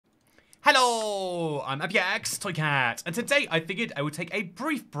Hello, I'm ibxtoycat, and today I figured I would take a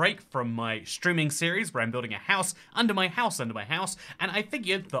brief break from my streaming series where I'm building a house under my house, and I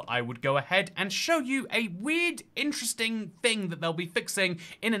figured that I would go ahead and show you a weird, interesting thing that they'll be fixing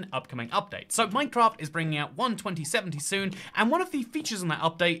in an upcoming update. So Minecraft is bringing out 1.2070 soon, and one of the features in that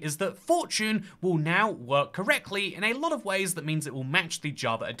update is that Fortune will now work correctly in a lot of ways. That means it will match the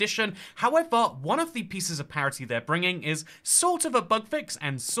Java edition. However, one of the pieces of parity they're bringing is sort of a bug fix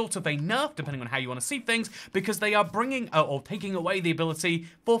and sort of a nerf, depending on how you want to see things, because they are bringing or taking away the ability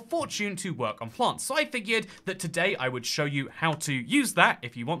for Fortune to work on plants. So I figured that today I would show you how to use that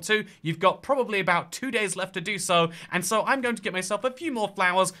if you want to. You've got probably about 2 days left to do so, and so I'm going to get myself a few more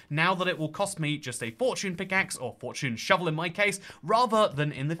flowers now that it will cost me just a Fortune pickaxe, or Fortune shovel in my case, rather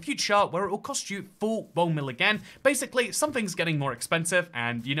than in the future where it will cost you full bone meal again. Basically, something's getting more expensive,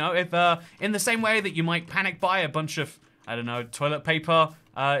 and you know, if in the same way that you might panic buy a bunch of, I don't know, toilet paper,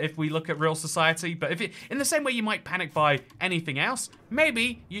 if we look at real society, but if in the same way you might panic buy anything else,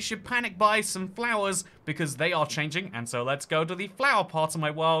 maybe you should panic buy some flowers because they are changing. And so let's go to the flower part of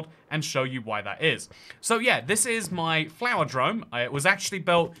my world and show you why that is. So yeah, this is my flower drone. It was actually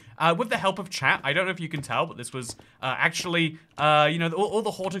built with the help of chat. I don't know if you can tell, but this was actually, you know, all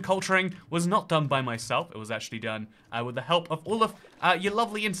the horticulturing was not done by myself. It was actually done with the help of all of your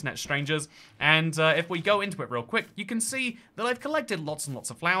lovely internet strangers. And if we go into it real quick, you can see that I've collected lots and lots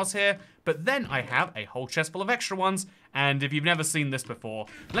of flowers here, but then I have a whole chest full of extra ones. And if you've never seen this before,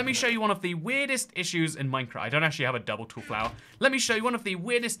 let me show you one of the weirdest issues in Minecraft. I don't actually have a double tool flower. Let me show you one of the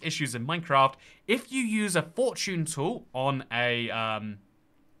weirdest issues in Minecraft. If you use a Fortune tool on a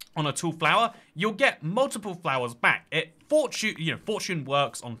tool flower, you'll get multiple flowers back. Fortune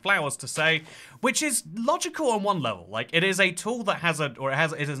works on flowers, to say, which is logical on one level. Like, it is a tool that has it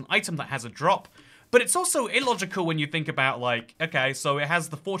is an item that has a drop. But it's also illogical when you think about, like, okay, so it has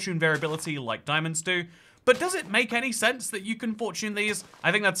the Fortune variability like diamonds do, but does it make any sense that you can Fortune these? I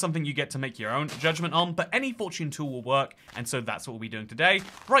think that's something you get to make your own judgment on, but any Fortune tool will work, and so that's what we'll be doing today,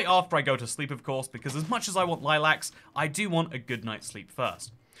 right after I go to sleep, of course, because as much as I want lilacs, I do want a good night's sleep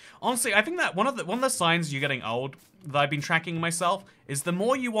first. Honestly, I think that one of the signs you're getting old that I've been tracking myself is the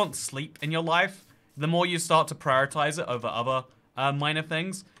more you want sleep in your life, the more you start to prioritize it over other minor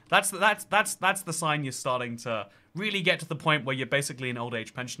things. That's the sign you're starting to really get to the point where you're basically an old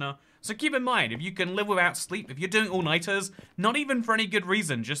age pensioner. So keep in mind, if you can live without sleep, if you're doing all-nighters, not even for any good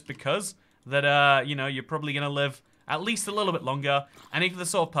reason, just because that, you know, you're probably gonna live at least a little bit longer. And if you're the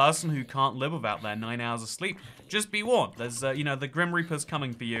sort of person who can't live without their 9 hours of sleep, just be warned. There's, you know, the Grim Reaper's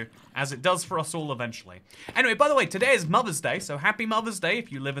coming for you, as it does for us all eventually. Anyway, by the way, today is Mother's Day, so happy Mother's Day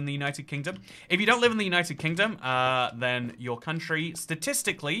if you live in the United Kingdom. If you don't live in the United Kingdom, then your country,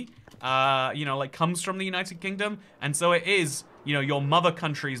 statistically, you know, like, comes from the United Kingdom, and so it is, you know, your mother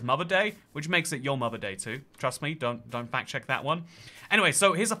country's Mother Day, which makes it your Mother Day too. Trust me, don't fact check that one. Anyway,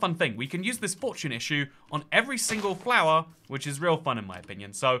 so here's a fun thing. We can use this Fortune issue on every single flower, which is real fun in my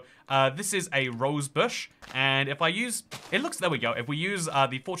opinion. So this is a rose bush, and if I use, there we go. If we use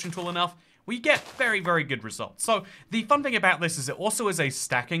the Fortune tool enough, we get very, very good results. So the fun thing about this is it also is a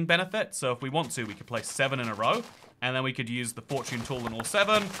stacking benefit. So if we want to, we could place 7 in a row, and then we could use the Fortune tool in all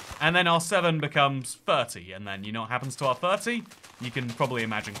 7, and then our 7 becomes 30, and then you know what happens to our 30? You can probably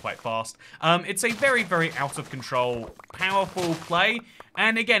imagine quite fast. It's a very, very out of control, powerful play,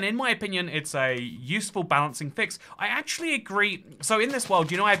 and again, in my opinion, it's a useful balancing fix. I actually agree. So in this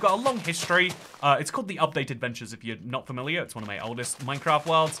world, you know, I've got a long history. It's called the Update Adventures, if you're not familiar. It's one of my oldest Minecraft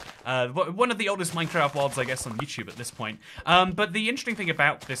worlds. One of the oldest Minecraft worlds, I guess, on YouTube at this point. But the interesting thing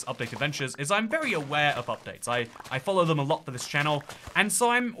about this Update Adventures is I'm very aware of updates. I follow them a lot for this channel, and so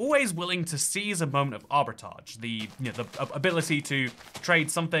I'm always willing to seize a moment of arbitrage. The ability to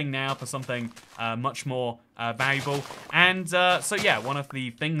trade something now for something much more valuable. And so yeah, one of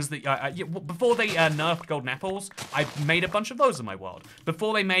the things that before they nerfed golden apples, I made a bunch of those in my world.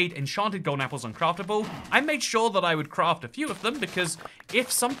 Before they made enchanted golden apples uncraftable, I made sure that I would craft a few of them, because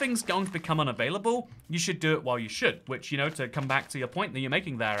if something's going to become unavailable, you should do it while you should. Which, you know, to come back to your point that you're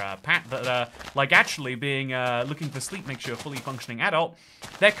making there, Pat, that like actually being looking for sleep makes you a fully functioning adult,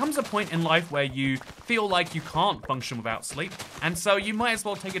 there comes a point in life where you feel like you can't function without sleep, and so you might as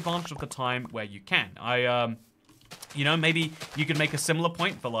well take advantage of the time where you can. You know, maybe you could make a similar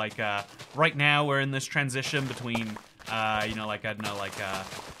point for, like, right now we're in this transition between, you know, like, I don't know, like,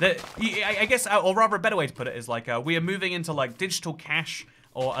 I guess, or rather a better way to put it is, like, we are moving into, like, digital cash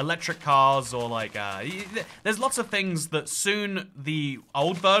or electric cars, or like, there's lots of things that soon the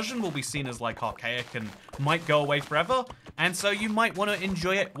old version will be seen as like archaic and might go away forever, and so you might want to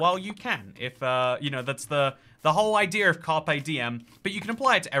enjoy it while you can, if, you know, that's the the whole idea of Carpe Diem, but you can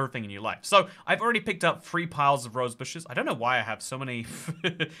apply it to everything in your life. So I've already picked up 3 piles of rose bushes. I don't know why I have so many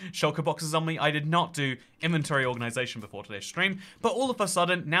shulker boxes on me. I did not do inventory organization before today's stream, but all of a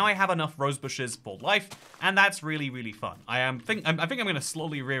sudden, now I have enough rose bushes for life, and that's really, really fun. I think I'm going to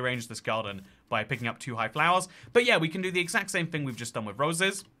slowly rearrange this garden by picking up 2 high flowers. But yeah, we can do the exact same thing we've just done with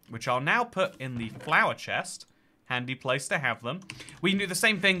roses, which I'll now put in the flower chest. Handy place to have them. We can do the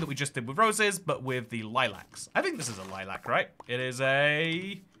same thing that we just did with roses, but with the lilacs. I think this is a lilac, right? It is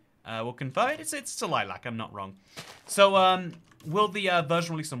a... we'll confirm. It's a lilac, I'm not wrong. So, will the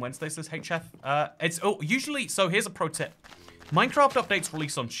version release on Wednesday, says HF? Usually, so here's a pro tip. Minecraft updates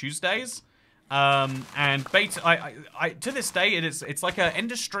release on Tuesdays. And beta, to this day, it's like an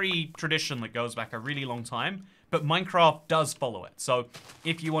industry tradition that goes back a really long time, but Minecraft does follow it. So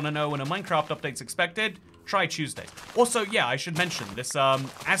if you want to know when a Minecraft update's expected, try Tuesdays. Also, yeah, I should mention this,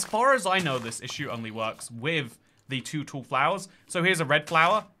 as far as I know, this issue only works with the 2 tall flowers. So here's a red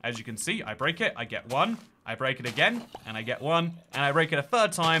flower. As you can see, I break it, I get 1. I break it again, and I get 1. And I break it a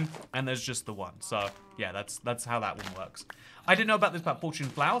 3rd time, and there's just the 1. So yeah, that's how that one works. I didn't know about this about fortune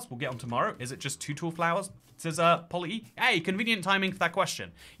flowers. We'll get on tomorrow. Is it just 2 tall flowers? Says Polly. Hey, convenient timing for that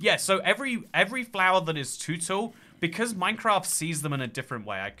question. Yeah, so every flower that is 2 tall, because Minecraft sees them in a different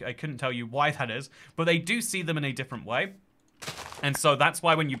way. I couldn't tell you why that is, but they do see them in a different way. And so that's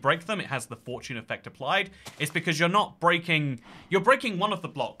why when you break them, it has the fortune effect applied. It's because you're breaking one of the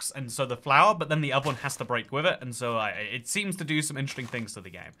blocks, and so the flower, but then the other one has to break with it, and so it seems to do some interesting things to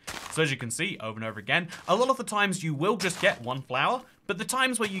the game. So as you can see, over and over again, a lot of the times you will just get 1 flower, but the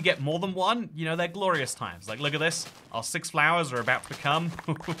times where you get more than 1, you know, they're glorious times. Like, look at this. Our 6 flowers are about to become,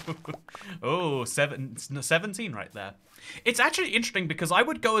 oh, 17 right there. It's actually interesting because I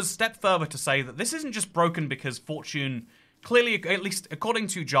would go a step further to say that this isn't just broken because fortune... Clearly, at least according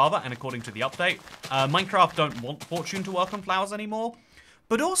to Java and according to the update, Minecraft don't want fortune to work on flowers anymore.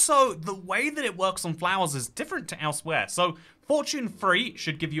 But also, the way that it works on flowers is different to elsewhere. So, fortune free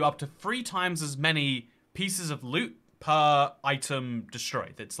should give you up to 3 times as many pieces of loot per item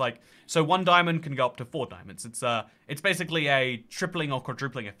destroyed. It's like, so 1 diamond can go up to 4 diamonds. It's basically a tripling or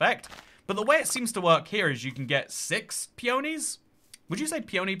quadrupling effect. But the way it seems to work here is you can get 6 peonies. Would you say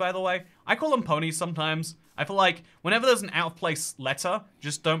peony, by the way? I call them ponies sometimes. I feel like whenever there's an out-of-place letter,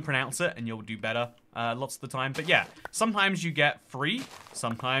 just don't pronounce it and you'll do better lots of the time. But yeah, sometimes you get 3,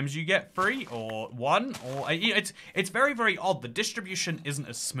 sometimes you get 3 or 1, or it's very, very odd. The distribution isn't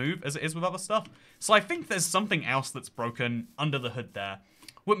as smooth as it is with other stuff. So I think there's something else that's broken under the hood there.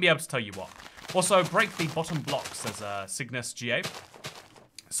 Wouldn't be able to tell you what. Also, break the bottom blocks, says Cygnus GA.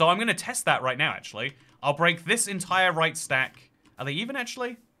 So I'm going to test that right now, actually. I'll break this entire right stack. Are they even,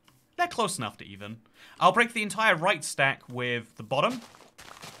 actually? They're close enough to even. I'll break the entire right stack with the bottom,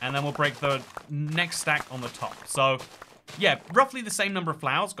 and then we'll break the next stack on the top. So, yeah, roughly the same number of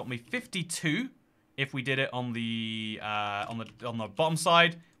flowers. Got me 52 if we did it on the bottom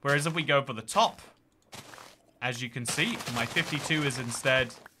side. Whereas if we go for the top, as you can see, my 52 is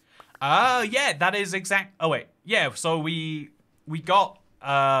instead... yeah, that is exact... Oh, wait. Yeah, so we got...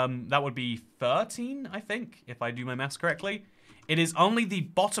 that would be 13, I think, if I do my maths correctly. It is only the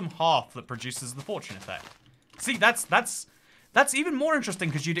bottom half that produces the fortune effect. See, that's even more interesting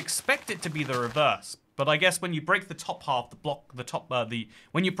because you'd expect it to be the reverse. But I guess when you break the top half,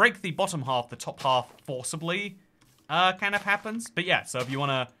 when you break the bottom half, the top half forcibly kind of happens. But yeah, so if you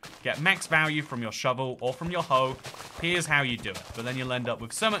want to get max value from your shovel or from your hoe, here's how you do it. But then you'll end up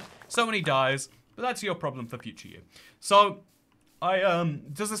with so many dyes, but that's your problem for future you. So,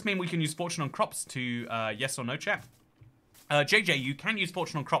 does this mean we can use fortune on crops to yes or no, chat? JJ, you can use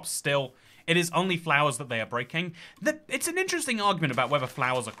fortune on crops still. It is only flowers that they are breaking. It's an interesting argument about whether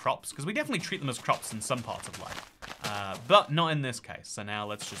flowers are crops, because we definitely treat them as crops in some parts of life. But not in this case. So now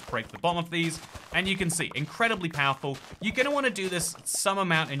let's just break the bottom of these. And you can see, incredibly powerful. You're going to want to do this some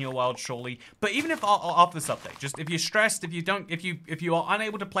amount in your world, surely. But even if after this update, just if you're stressed, if you are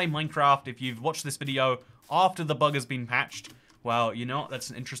unable to play Minecraft, if you've watched this video after the bug has been patched, well, you know, that's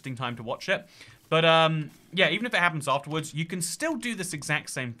an interesting time to watch it. But, yeah, even if it happens afterwards, you can still do this exact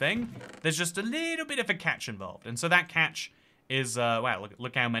same thing. There's just a little bit of a catch involved. And so that catch is, wow,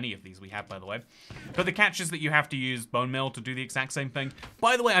 look how many of these we have, by the way. But the catch is that you have to use bone meal to do the exact same thing.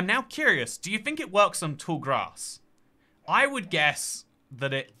 By the way, I'm now curious, do you think it works on tall grass? I would guess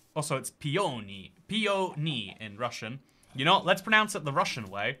that it, also it's pioni in Russian. You know, let's pronounce it the Russian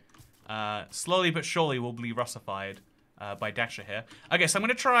way. Slowly but surely we'll be Russified. By Dasher here. Okay, so I'm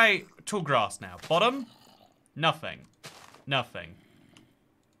gonna try tall grass now. Bottom, nothing, nothing,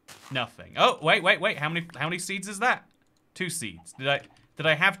 nothing. Oh, wait. How many seeds is that? 2 seeds. Did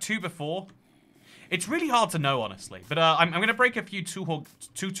I have 2 before? It's really hard to know, honestly. But I'm going to break a few two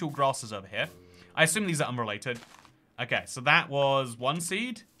tall grasses over here. I assume these are unrelated. Okay, so that was 1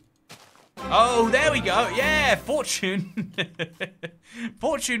 seed. Oh, there we go. Yeah, fortune.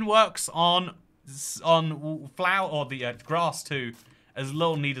 Fortune works on flower or the grass too. As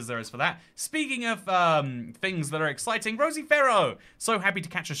little need as there is for that. Speaking of things that are exciting, Rosie Farrow. So happy to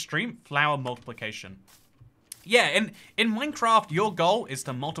catch a stream. Flower multiplication. Yeah, in Minecraft, your goal is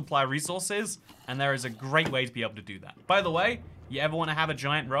to multiply resources, and there is a great way to be able to do that. By the way, you ever want to have a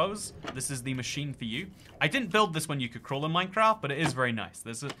giant rose? This is the machine for you. I didn't build this when you could crawl in Minecraft, but it is very nice.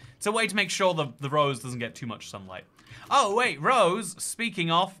 It's a way to make sure the rose doesn't get too much sunlight. Oh, wait, Rose, speaking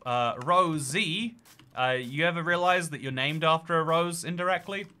of, Rosie, you ever realize that you're named after a rose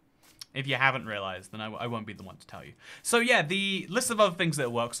indirectly? If you haven't realized, then I won't be the one to tell you. So yeah, the list of other things that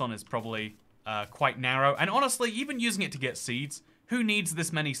it works on is probably quite narrow. And honestly, even using it to get seeds, who needs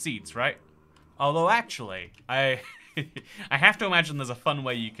this many seeds, right? Although actually, I have to imagine there's a fun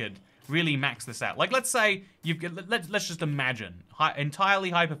way you could really max this out. Like, let's say let's just imagine, entirely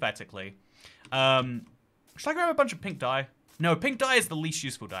hypothetically. Should I grab a bunch of pink dye? No, pink dye is the least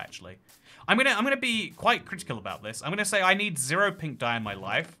useful dye, actually. I'm gonna be quite critical about this. I'm gonna say I need 0 pink dye in my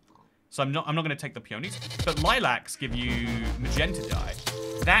life, so I'm not gonna take the peonies. But lilacs give you magenta dye.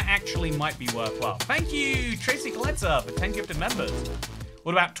 That actually might be worthwhile. Thank you, Tracy Coletta, for 10 gifted members.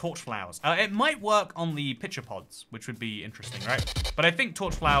 What about torch flowers? It might work on the pitcher pods, which would be interesting, right? But I think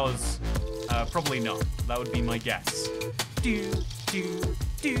torch flowers, probably not. That would be my guess. You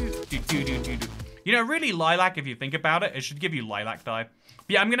know, really lilac, if you think about it, it should give you lilac dye. But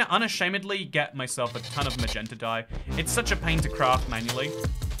yeah, I'm gonna unashamedly get myself a ton of magenta dye. It's such a pain to craft manually.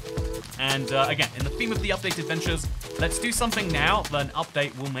 And again, in the theme of the update adventures, let's do something now that an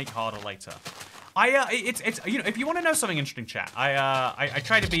update will make harder later. It's you know, if you want to know something interesting, chat, I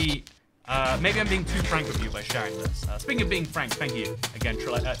try to be, maybe I'm being too frank with you by sharing this. Speaking of being frank, thank you again,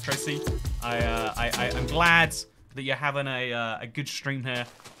 Tracy. I'm glad that you're having a good stream here.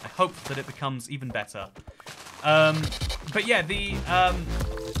 I hope that it becomes even better. But yeah,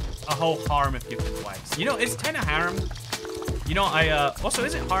 a whole harem of gifted wives. You know, is 10 a harem? You know, also,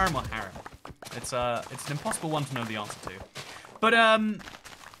 is it harem or harem? It's an impossible one to know the answer to. But,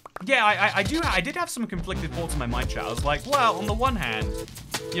 yeah, I did have some conflicted thoughts in my mind, chat. I was like, well, on the one hand,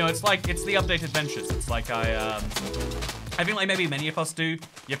 you know, it's like, it's the update adventures. It's like, I think like maybe many of us do. You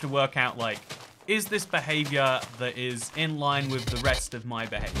have to work out, like, is this behavior that is in line with the rest of my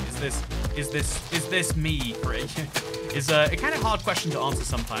behavior? Is this me? Is a kind of hard question to answer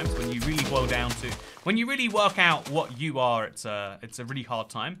sometimes when you really boil down to, when you really work out what you are. It's a really hard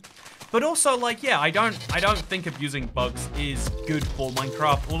time. But also, like, yeah, I don't think abusing bugs is good for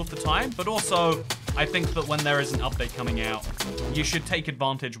Minecraft all of the time. But also, I think that when there is an update coming out, you should take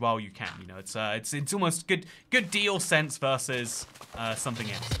advantage while you can. You know, it's almost good deal sense versus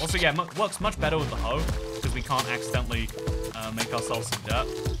something else. Also, yeah, works much better with the hoe because we can't accidentally make ourselves some dirt.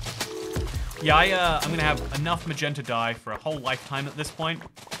 Yeah, I'm gonna have enough magenta dye for a whole lifetime at this point,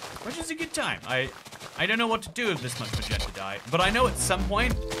 which is a good time. I don't know what to do with this much magenta dye, but I know at some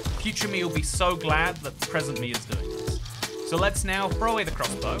point, future me will be so glad that the present me is doing this. So let's now throw away the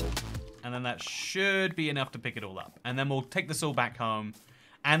crossbow, and then that should be enough to pick it all up. And then we'll take this all back home,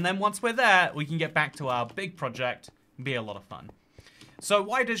 and then once we're there, we can get back to our big project and be a lot of fun. So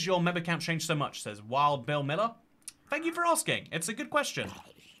why does your member count change so much, says Wild Bill Miller. Thank you for asking. It's a good question.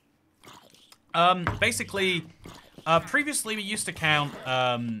 Basically, previously we used to count,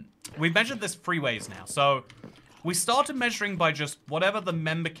 we measured this 3 ways now. So we started measuring by just whatever the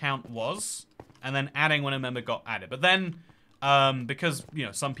member count was, and then adding when a member got added. But then, because, you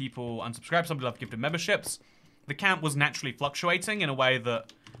know, some people unsubscribed, some people have gifted memberships, the count was naturally fluctuating in a way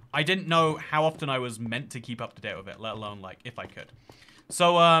that I didn't know how often I was meant to keep up to date with it, let alone, like, if I could.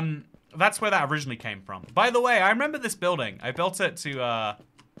 So, that's where that originally came from. By the way, I remember this building. I built it to,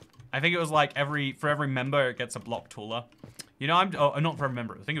 I think it was like for every member, it gets a block taller. You know, not for every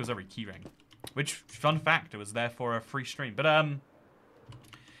member. I think it was every keyring. Which, fun fact, it was there for a free stream. But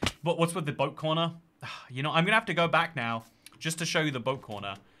what's with the boat corner? You know, I'm gonna have to go back now just to show you the boat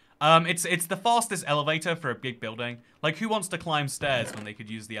corner. It's the fastest elevator for a big building. Like, who wants to climb stairs when they could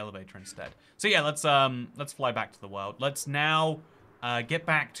use the elevator instead? So yeah, let's fly back to the world. Let's now get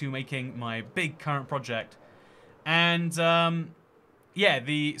back to making my big current project. And yeah,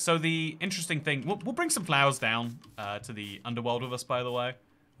 so the interesting thing, we'll bring some flowers down to the underworld with us, by the way.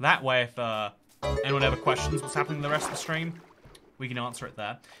 That way, if anyone ever questions what's happening in the rest of the stream, we can answer it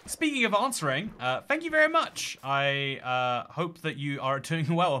there. Speaking of answering, thank you very much. I hope that you are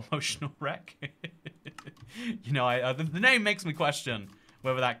doing well, Emotional Wreck. You know, the name makes me question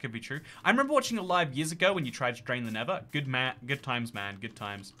whether that could be true. I remember watching it live years ago when you tried to drain the nether. Good times, man. Good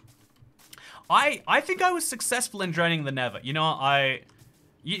times. I think I was successful in draining the nether. You know,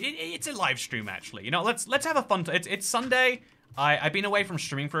 it's a live stream actually. You know, let's have a fun. It's Sunday. I've been away from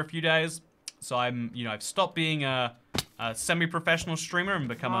streaming for a few days, so I've stopped being a semi-professional streamer and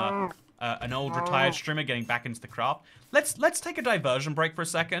become an old retired streamer getting back into the craft. Let's take a diversion break for a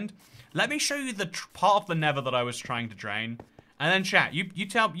second. Let me show you the part of the nether that I was trying to drain, and then chat.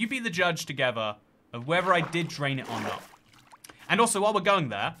 You be the judge together of whether I did drain it or not. And also, while we're going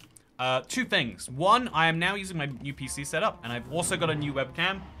there, two things. One, I am now using my new PC setup, and I've also got a new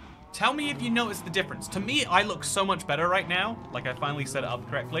webcam. Tell me if you notice the difference. To me, I look so much better right now. Like, I finally set it up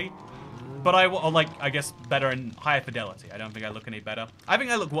correctly. But I guess, better and higher fidelity. I don't think I look any better. I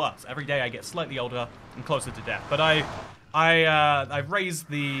think I look worse. Every day I get slightly older and closer to death. But I've raised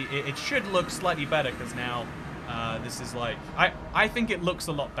the... It should look slightly better, because now this is like... I think it looks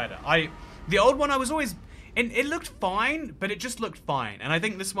a lot better. The old one, I was always... It looked fine, but it just looked fine. And I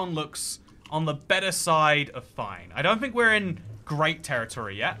think this one looks on the better side of fine. I don't think we're in great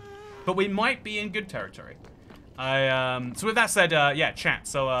territory yet, but we might be in good territory. So with that said, yeah, chat.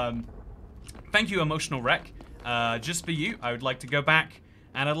 So, thank you, Emotional Wreck. Just for you, I would like to go back,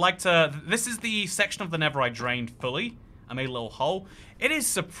 and I'd like to... This is the section of the nether I drained fully. I made a little hole. It is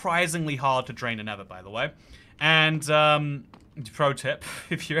surprisingly hard to drain a nether, by the way. And, pro tip,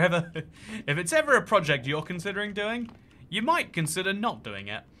 if it's ever a project you're considering doing, you might consider not doing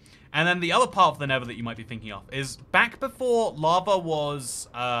it. And then the other part of the nether that you might be thinking of is back before lava was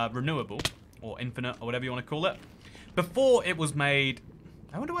renewable, or infinite, or whatever you want to call it. Before it was made...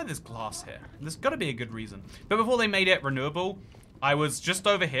 I wonder why there's glass here. There's got to be a good reason. But before they made it renewable, I was just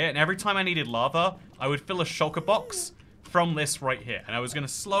over here, and every time I needed lava, I would fill a shulker box from this right here. And I was going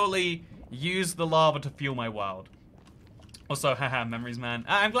to slowly use the lava to fuel my world. Also, haha, memories, man.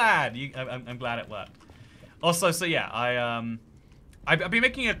 I'm glad. I'm glad it worked. Also, so yeah, I've been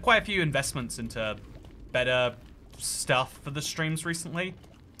making quite a few investments into better stuff for the streams recently.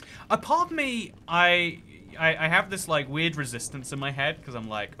 A part of me, I have this like weird resistance in my head, because I'm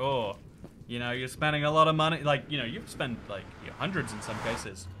like, oh, you know, you're spending a lot of money. Like, you know, you've spent like hundreds in some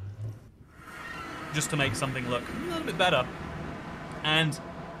cases just to make something look a little bit better. And,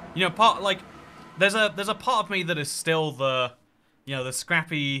 you know, there's a part of me that is still the, you know, the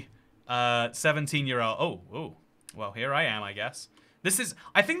scrappy 17-year-old. Oh, well, here I am, I guess.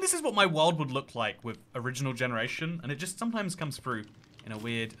 I think this is what my world would look like with original generation, and it just sometimes comes through in a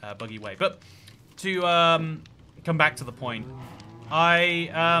weird, buggy way. But to come back to the point,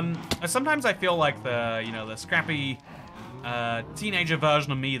 sometimes I feel like the scrappy teenager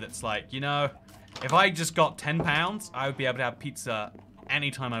version of me that's like, you know, if I just got 10 pounds, I would be able to have pizza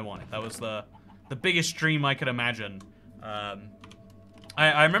anytime I wanted. That was the biggest dream I could imagine.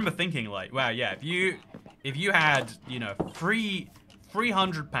 I remember thinking like, wow, yeah, if you had, you know,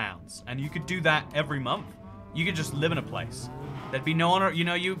 300 pounds and you could do that every month, you could just live in a place. There'd be no one, you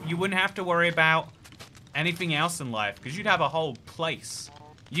know, you wouldn't have to worry about anything else in life, because you'd have a whole place.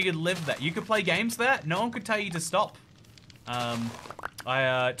 You could live there. You could play games there. No one could tell you to stop.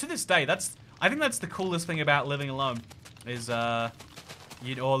 To this day, I think that's the coolest thing about living alone, is, or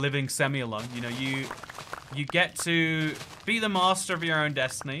living semi-alone. You know, you get to be the master of your own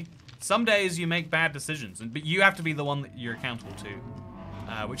destiny. Some days you make bad decisions, but you have to be the one that you're accountable to,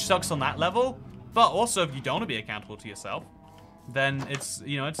 which sucks on that level. But also, if you don't want to be accountable to yourself, then it's,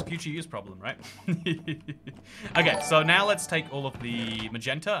 you know, it's a future use problem, right? Okay, so now let's take all of the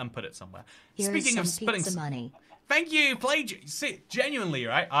magenta and put it somewhere. Here's Speaking of some splitting pizza money. Thank you, see, genuinely,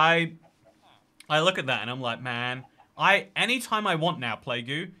 right? I look at that and I'm like, man, anytime I want now,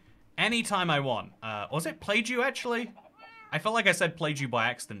 Playgoo, anytime I want. Was it Playgoo actually? I felt like I said Playgoo by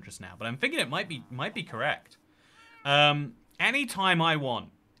accident just now, but I'm thinking it might be correct. Anytime I want,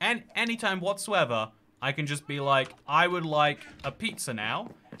 and anytime whatsoever, I can just be like, I would like a pizza now,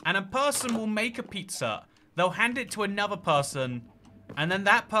 and a person will make a pizza. They'll hand it to another person, and then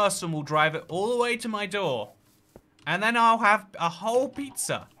that person will drive it all the way to my door, and then I'll have a whole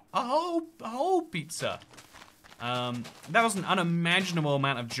pizza. A whole pizza. That was an unimaginable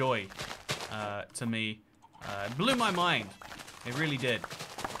amount of joy to me. It blew my mind. It really did.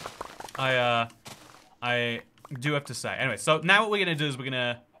 I do have to say. Anyway, so now what we're gonna do is we're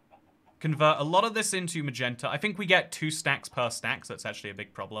gonna convert a lot of this into magenta. I think we get 2 stacks per stack, so that's actually a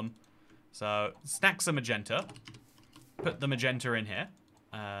big problem. So stacks of magenta. Put the magenta in here.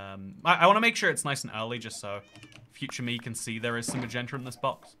 I want to make sure it's nice and early, just so future me can see there is some magenta in this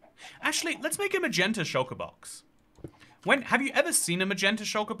box. Actually, let's make a magenta shulker box. Have you ever seen a magenta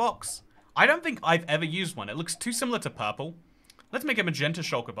shulker box? I don't think I've ever used one. It looks too similar to purple. let's make a magenta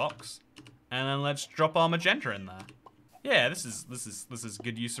shulker box. And then let's drop our magenta in there. Yeah, this is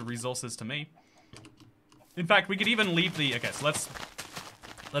good use of resources to me. In fact, we could even leave the... Okay, so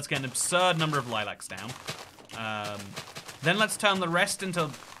let's get an absurd number of lilacs down. Then let's turn the rest into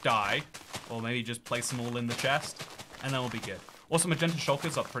dye. Or maybe just place them all in the chest. And then we'll be good. Also, magenta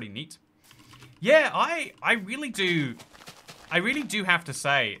shulkers are pretty neat. Yeah, I really do have to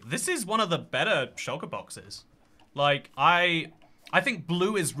say, this is one of the better shulker boxes. Like, I think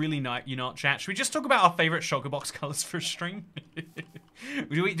blue is really nice, you know, chat. Should we just talk about our favorite shulker box colors for stream?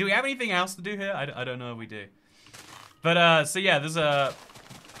 do we have anything else to do here? I don't know if we do. But, so yeah, there's a...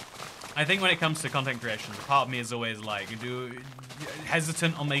 I think when it comes to content creation, the part of me is always like,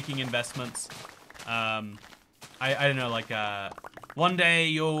 hesitant on making investments. I don't know, like, one day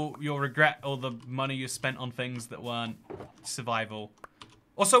you'll regret all the money you spent on things that weren't survival.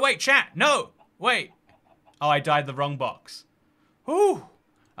 Also, wait, chat, no, wait. Oh, I dyed the wrong box. Whew.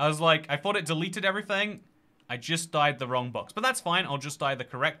 I was like, I thought it deleted everything. I just dyed the wrong box, but that's fine. I'll just dye the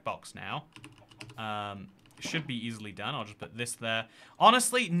correct box now. It should be easily done. I'll just put this there.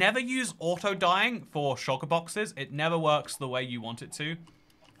 Honestly, never use auto dyeing for shulker boxes. It never works the way you want it to.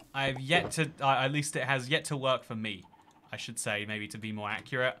 I've yet to, at least it has yet to work for me, I should say, maybe to be more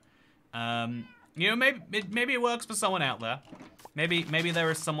accurate. You know, maybe it works for someone out there. Maybe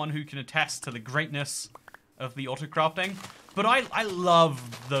there is someone who can attest to the greatness of the auto crafting. But I love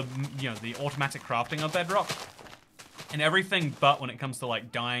the, you know, the automatic crafting of Bedrock. And everything but when it comes to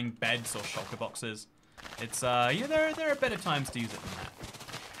like dyeing beds or shulker boxes. It's, yeah, there are better times to use it than that.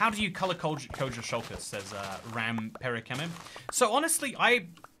 How do you color code your shulkers, says Ram Perikemim. So honestly, I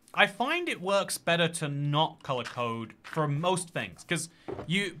find it works better to not color code for most things. Because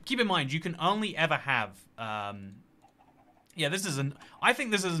you, keep in mind, you can only ever have, yeah, I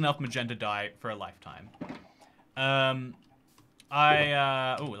think this is enough magenta dye for a lifetime. Oh,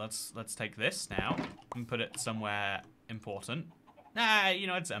 let's take this now and put it somewhere important. Nah, you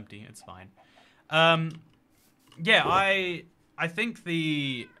know, it's empty, it's fine. Yeah, I think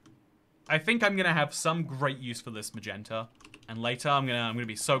I'm gonna have some great use for this magenta, and later I'm gonna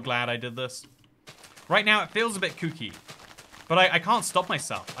be so glad I did this. Right now it feels a bit kooky, but I can't stop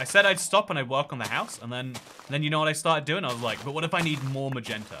myself. I said I'd stop and I'd work on the house, and then you know what I started doing? I was like, but what if I need more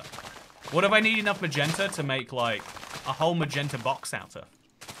magenta? What if I need enough magenta to make like a whole magenta box out of?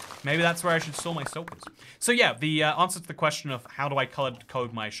 Maybe that's where I should store my shulkers. So yeah, the answer to the question of how do I color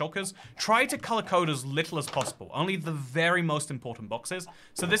code my shulkers, try to color code as little as possible. Only the very most important boxes.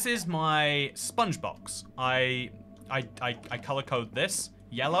 So this is my sponge box. I color code this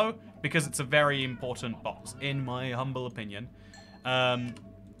yellow because it's a very important box, in my humble opinion. I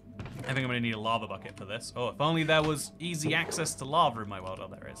think I'm gonna need a lava bucket for this. Oh, if only there was easy access to lava in my world. Oh,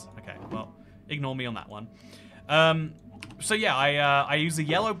 there is. Okay, well, ignore me on that one. So yeah, I use a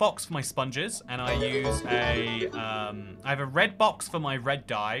yellow box for my sponges, and I use I have a red box for my red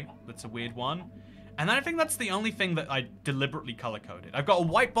dye. That's a weird one. And then I think that's the only thing that I deliberately color-coded. I've got a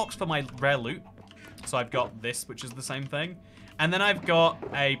white box for my rare loot. So I've got this, which is the same thing. And then I've got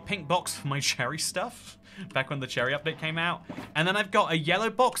a pink box for my cherry stuff, back when the cherry update came out. And then I've got a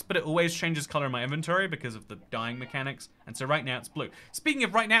yellow box, but it always changes color in my inventory because of the dyeing mechanics. And so right now it's blue. Speaking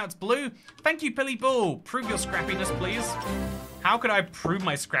of right now it's blue, thank you, Pilly Bull. Prove your scrappiness, please. How could I prove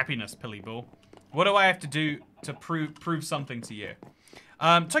my scrappiness, Pilly Bull? What do I have to do to prove something to you?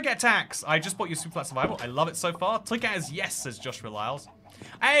 Toycat Tax, I just bought your Super Flat Survival. I love it so far. Toycat is yes, says Joshua Lyles.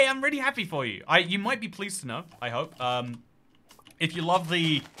 Hey, I'm really happy for you. You might be pleased to know, I hope. If you love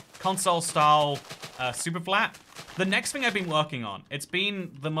the console-style Super Flat, the next thing I've been working on, it's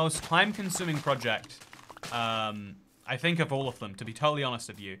been the most time-consuming project, I think, of all of them, to be totally honest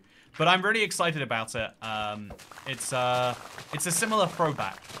with you. But I'm really excited about it. It's a similar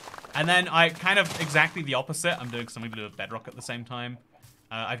throwback. And then I kind of exactly the opposite. I'm doing something to do with Bedrock at the same time.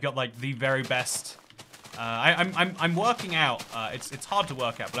 I've got like the very best. I'm working out. It's hard to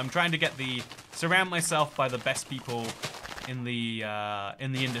work out, but I'm trying to surround myself by the best people in the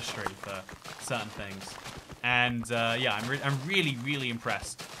industry for certain things. And yeah, I'm really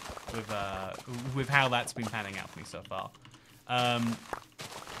impressed with how that's been panning out for me so far.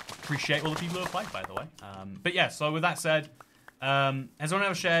 Appreciate all the people who applied, by the way. But yeah, so with that said, has anyone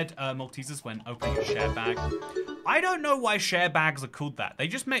ever shared Maltesers when opening a share bag? I don't know why share bags are called that. They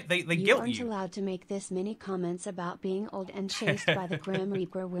just make they guilt you. You aren't allowed to make this many comments about being old and chased by the Grim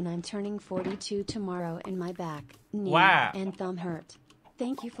Reaper when I'm turning 42 tomorrow and my back, knee, wow. and thumb hurt.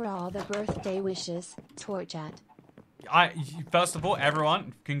 Thank you for all the birthday wishes, Toycat. First of all,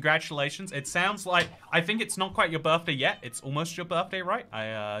 everyone, congratulations. It sounds like, I think it's not quite your birthday yet. It's almost your birthday, right?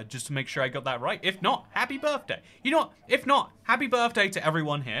 Just to make sure I got that right. If not, happy birthday. You know what? If not, happy birthday to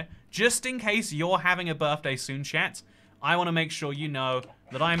everyone here. Just in case you're having a birthday soon, chat, I want to make sure you know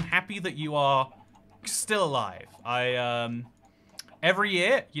that I'm happy that you are still alive. Every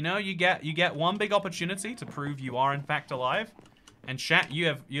year, you know, you get one big opportunity to prove you are in fact alive. And chat, you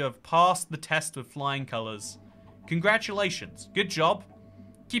have passed the test with flying colors. Congratulations. Good job.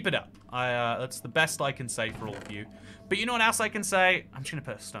 Keep it up. That's the best I can say for all of you. But you know what else I can say? I'm just gonna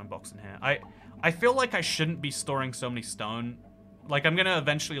put a stone box in here. I feel like I shouldn't be storing so many stone. Like, I'm gonna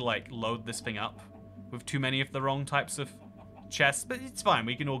eventually, like, load this thing up with too many of the wrong types of chests, but it's fine.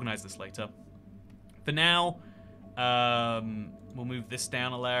 We can organize this later. For now, we'll move this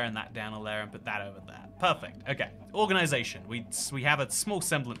down a layer and that down a layer and put that over there. Perfect. Okay. Organization. We have a small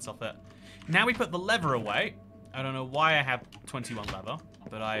semblance of it. Now we put the leather away. I don't know why I have 21 leather,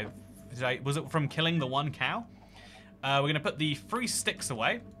 but was it from killing the one cow? We're gonna put the 3 sticks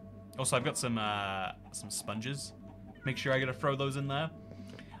away. Also, I've got some sponges. Make sure I gotta throw those in there.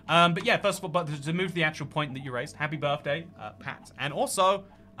 But yeah, first of all, but to move the actual point that you raised, happy birthday, Pat. And also,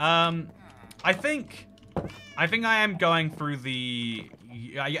 I think I am going through the,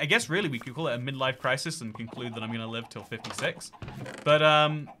 I guess really we could call it a midlife crisis and conclude that I'm gonna live till 56. But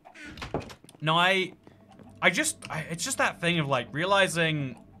no, it's just that thing of like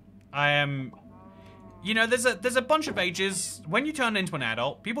realizing I am, you know, there's a bunch of ages when you turn into an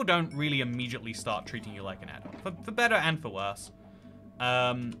adult, people don't really immediately start treating you like an adult, for better and for worse.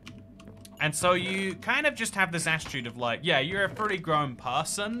 And so you kind of just have this attitude of like, yeah, you're a pretty grown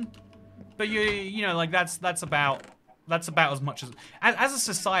person, but you know, like that's about as much as a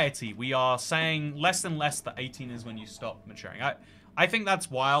society, we are saying less and less that 18 is when you stop maturing. I think that's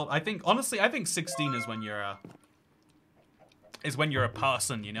wild. I think, honestly, I think 16 is when you're a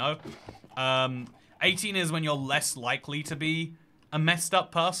person, you know? 18 is when you're less likely to be a messed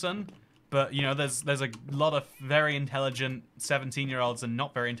up person. But, you know, there's a lot of very intelligent 17-year-olds and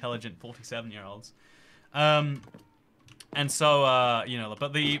not very intelligent 47-year-olds. And so, you know,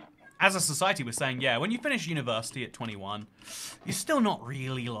 but as a society, we're saying, yeah, when you finish university at 21, you're still not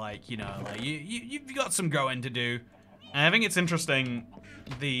really like, you know, like you've got some growing to do. And I think it's interesting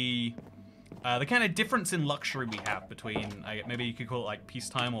the kind of difference in luxury we have between, maybe you could call it like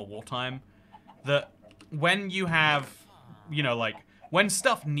peacetime or wartime. That when you have, you know, like, when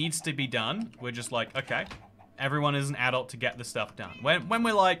stuff needs to be done, we're just like, okay, everyone is an adult to get the stuff done. When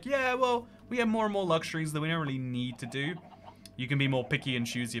we're like, yeah, well, we have more and more luxuries that we don't really need to do, you can be more picky and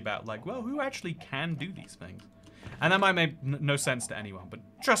choosy about, like, well, who actually can do these things? And that might make no sense to anyone, but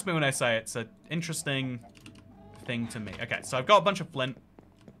trust me when I say it's an interesting thing to me. Okay, so I've got a bunch of flint.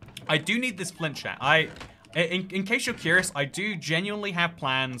 I do need this flint, chat. In case you're curious, I do genuinely have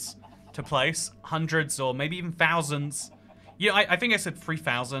plans to place hundreds or maybe even thousands. You know, I think I said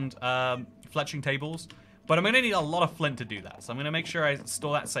 3,000 fletching tables, but I'm gonna need a lot of flint to do that. So I'm gonna make sure I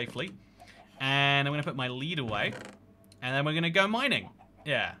store that safely. And I'm gonna put my lead away. And then we're gonna go mining.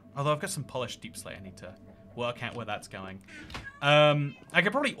 Yeah, although I've got some polished deep slate I need to work out where that's going. I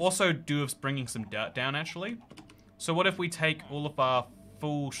could probably also do with bringing some dirt down, actually. So what if we take all of our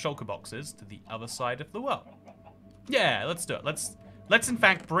full shulker boxes to the other side of the world? Yeah, let's do it. Let's in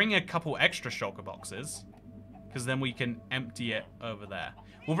fact bring a couple extra shulker boxes, because then we can empty it over there.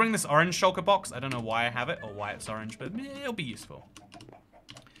 We'll bring this orange shulker box. I don't know why I have it or why it's orange, but it'll be useful.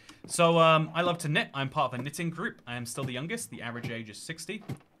 So, I love to knit. I'm part of a knitting group. I am still the youngest. The average age is 60.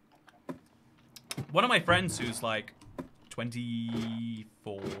 One of my friends who's like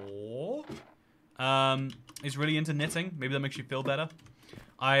 24 is really into knitting. Maybe that makes you feel better.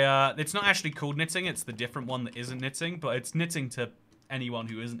 It's not actually called knitting. It's the different one that isn't knitting, but it's knitting to anyone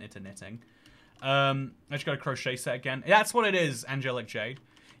who isn't into knitting. I just got a crochet set again. That's what it is, Angelic Jade.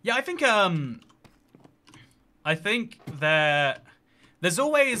 Yeah, I think there's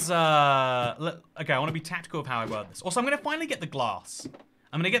always, okay, I want to be tactical of how I word this. Also, I'm going to finally get the glass.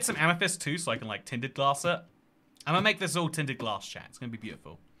 I'm going to get some amethyst too, so I can, like, tinted glass it. I'm going to make this all tinted glass, chat. It's going to be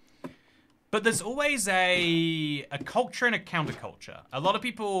beautiful. But there's always a culture and a counterculture. A lot of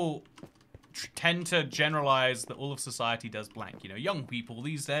people tend to generalize that all of society does blank. You know, young people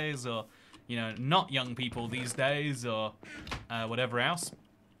these days, or, you know, not young people these days, or whatever else.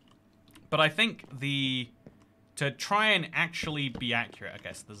 But I think to try and actually be accurate,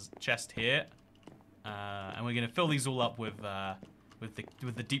 okay, so there's a chest here, and we're gonna fill these all up with the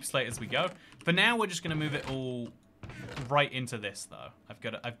deep slate as we go. For now, we're just gonna move it all right into this though. I've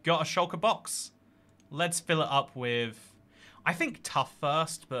got a shulker box. Let's fill it up with. I think tough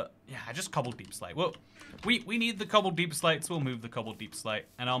first, but yeah, just cobbled deep slate. Well, we need the cobbled deep slate, so we'll move the cobbled deep slate.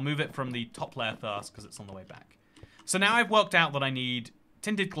 And I'll move it from the top layer first, because it's on the way back. So now I've worked out that I need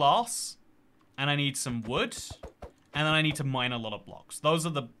tinted glass, and I need some wood, and then I need to mine a lot of blocks. Those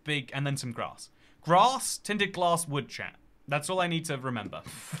are the big, and then some grass. Grass, tinted glass, wood, chat. That's all I need to remember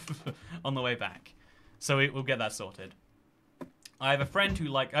on the way back. So we'll get that sorted. I have a friend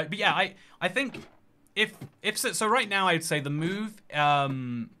who but yeah, I think so right now I'd say the move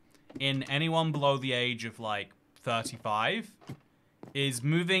in anyone below the age of like 35 is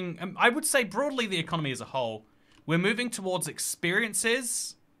moving. I would say broadly the economy as a whole, we're moving towards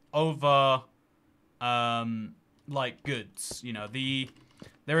experiences over like goods. You know,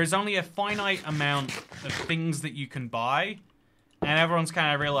 there is only a finite amount of things that you can buy, and everyone's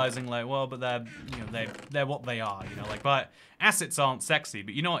kind of realizing like, well, but they're what they are. You know, like, but assets aren't sexy.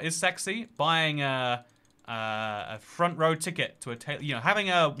 But you know what is sexy? Buying a front row ticket to having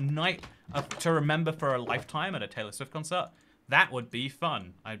a night to remember for a lifetime at a Taylor Swift concert. That would be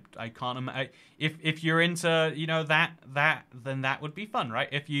fun. I can't imagine if you're into that then that would be fun, right?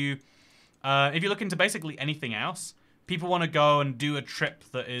 If you look into basically anything else, people want to go and do a trip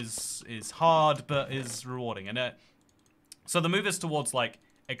that is hard but is rewarding, and so the move is towards like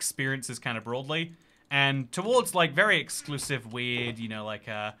experiences kind of broadly, and towards like very exclusive, weird,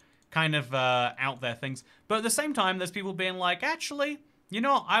 kind of out there things. But at the same time, there's people being like, actually,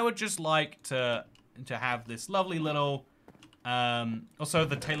 I would just like to have this lovely little. Also,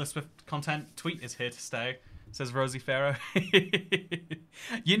 the Taylor Swift content tweet is here to stay, says Rosie Farrow.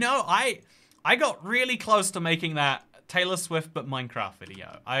 I got really close to making that Taylor Swift but Minecraft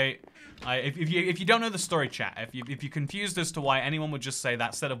video. If you don't know the story, chat, if you're confused as to why anyone would just say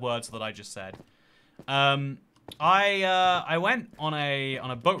that set of words that I just said, I went on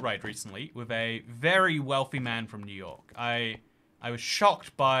a boat ride recently with a very wealthy man from New York. I was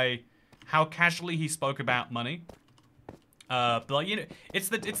shocked by how casually he spoke about money. But like, it's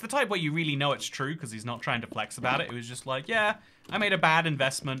the type where you really know it's true because he's not trying to flex about it. It was just like, yeah, I made a bad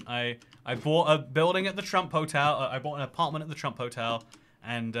investment. I bought a building at the Trump Hotel. I bought an apartment at the Trump Hotel,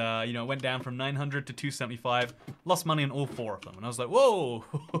 and it went down from 900 to 275. Lost money on all 4 of them, and I was like, whoa!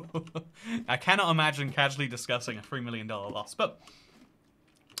 I cannot imagine casually discussing a $3 million loss, but.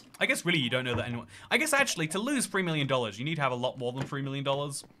 I guess really you don't know that anyone. I guess actually to lose $3 million, you need to have a lot more than $3 million.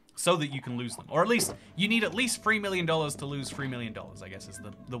 So that you can lose them. Or at least, you need at least $3 million to lose $3 million, I guess is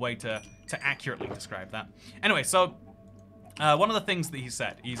the way to accurately describe that. Anyway, so, one of the things that he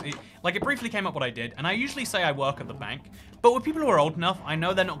said, it briefly came up what I did, and I usually say I work at the bank, but with people who are old enough, I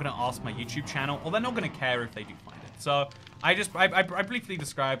know they're not going to ask my YouTube channel, or they're not going to care if they do find it. So, I briefly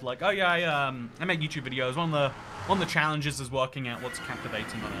described, like, oh yeah, I make YouTube videos. One of the challenges is working out what's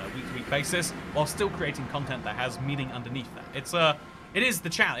captivating on a week-to-week basis, while still creating content that has meaning underneath that. It is the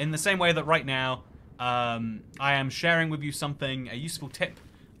challenge, in the same way that right now, I am sharing with you a useful tip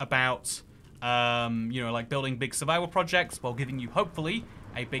about, like building big survival projects, while giving you, hopefully,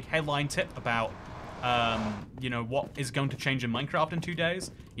 a big headline tip about, what is going to change in Minecraft in 2 days.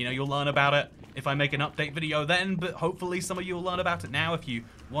 You'll learn about it if I make an update video then, but hopefully some of you will learn about it now if you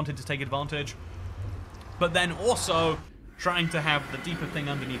wanted to take advantage. But then also, trying to have the deeper thing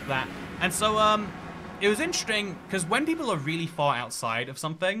underneath that. And so, it was interesting, because when people are really far outside of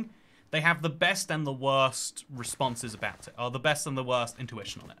something, they have the best and the worst responses about it, or the best and the worst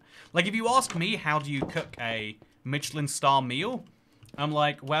intuition on it. Like, if you ask me, how do you cook a Michelin star meal? I'm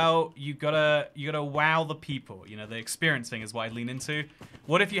like, well, you gotta wow the people. The experience thing is what I lean into.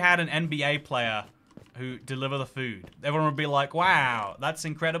 What if you had an NBA player who deliver the food? Everyone would be like, wow, that's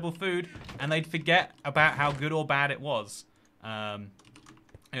incredible food, and they'd forget about how good or bad it was.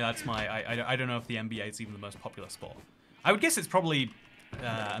 Yeah, that's I don't know if the NBA is even the most popular sport. I would guess it's probably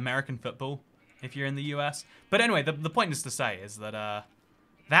American football if you're in the US. But anyway, the point is to say is that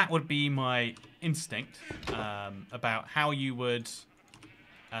that would be my instinct about how you would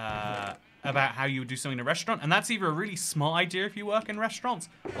do something in a restaurant. And that's either a really smart idea if you work in restaurants,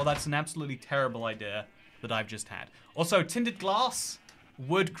 or that's an absolutely terrible idea that I've just had. Also, tinted glass,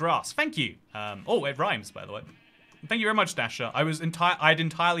 wood, grass. Thank you. Oh, it rhymes, by the way. Thank you very much, Dasher. I'd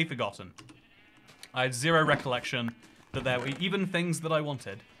entirely forgotten. I had zero recollection that there were even things that I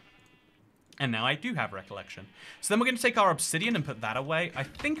wanted. And now I do have recollection. So then we're going to take our obsidian and put that away. I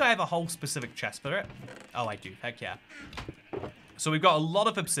think I have a whole specific chest for it. Oh, I do. Heck yeah. So we've got a lot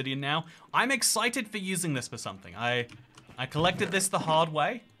of obsidian now. I'm excited for using this for something. I collected this the hard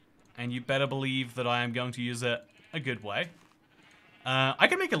way, and you better believe that I am going to use it a good way. I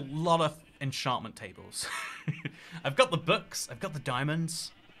can make a lot of enchantment tables. I've got the books, I've got the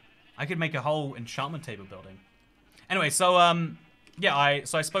diamonds. I could make a whole enchantment table building. Anyway, so yeah, I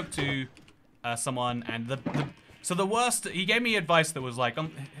spoke to someone, and the worst, he gave me advice that was like,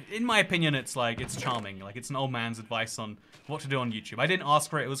 in my opinion, it's like, it's charming. Like, it's an old man's advice on what to do on YouTube. I didn't ask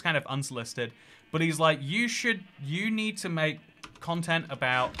for it. It was kind of unsolicited. But he's like, you need to make content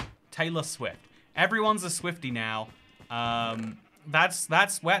about Taylor Swift. Everyone's a Swiftie now. That's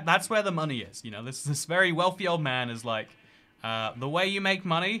where the money is. You know, this very wealthy old man is like, the way you make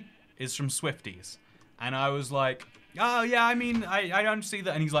money is from Swifties. And I was like, oh yeah, I mean, I don't see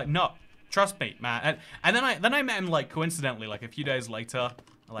that. And he's like, no, trust me, man. And then I met him like coincidentally, like a few days later,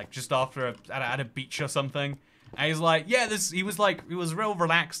 like just after at a beach or something. And he's like, yeah, he was real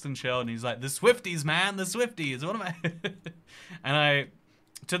relaxed and chill. And he's like, the Swifties, man, the Swifties. What am I? And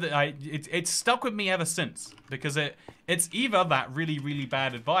it's stuck with me ever since, because it's either that really, really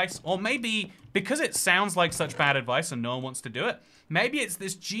bad advice, or maybe because it sounds like such bad advice and no one wants to do it, maybe it's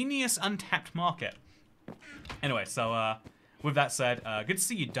this genius untapped market. Anyway, so with that said, good to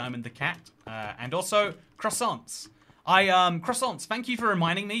see you, Diamond the Cat, and also croissants. Croissants, thank you for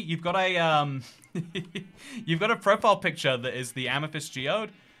reminding me. You've got a you've got a profile picture that is the Amethyst Geode.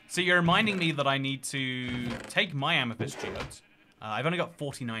 So you're reminding me that I need to take my Amethyst Geodes. I've only got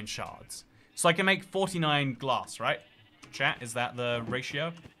 49 shards, so I can make 49 glass, right? Chat, is that the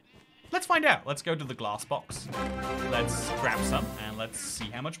ratio? Let's find out. Let's go to the glass box. Let's grab some and let's see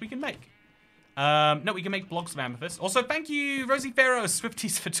how much we can make. No, we can make blocks of amethyst. Also, thank you, Rosie Pharaoh,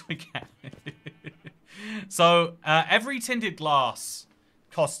 Swifties for Toycat. So, every tinted glass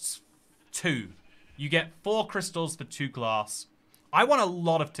costs 2. You get 4 crystals for 2 glass. I want a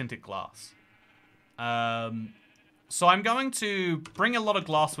lot of tinted glass. So I'm going to bring a lot of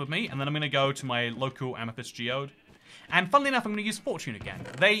glass with me, and then I'm going to go to my local amethyst geode. And funnily enough, I'm going to use fortune again.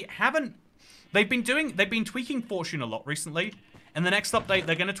 They've been tweaking fortune a lot recently. In the next update,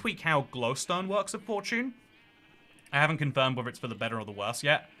 they're going to tweak how glowstone works with fortune. I haven't confirmed whether it's for the better or the worse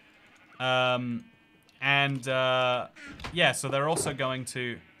yet. Yeah, so they're also going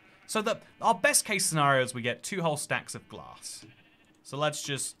to... So our best case scenario is we get 2 whole stacks of glass. So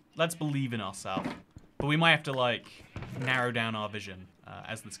let's believe in ourselves. But we might have to, like, narrow down our vision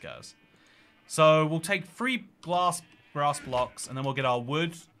as this goes. So we'll take 3 grass blocks, and then we'll get our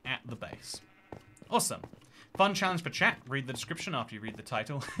wood at the base. Awesome. Fun challenge for chat. Read the description after you read the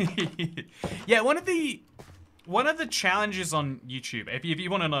title. Yeah, one of the challenges on YouTube, if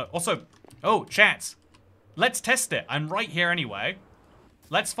you want to know... Also, oh, chat. Let's test it. I'm right here anyway.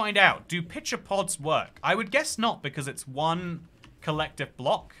 Let's find out. Do pitcher pods work? I would guess not, because it's one collective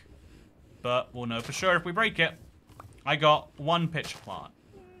block. But we'll know for sure if we break it. I got 1 pitcher plant.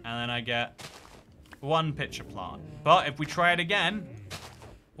 And then I get 1 pitcher plant. But if we try it again,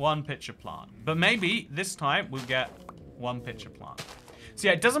 1 pitcher plant. But maybe this time we'll get 1 pitcher plant. So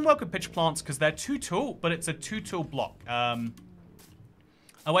yeah, it doesn't work with pitcher plants because they're 2 tool, but it's a 2 tool block. A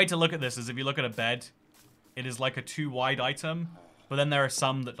way to look at this is if you look at a bed, it is like a 2 wide item. But then there are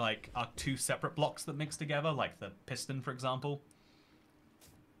some that like are 2 separate blocks that mix together, like the piston, for example.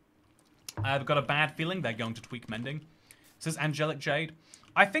 I've got a bad feeling they're going to tweak mending. Says Angelic Jade.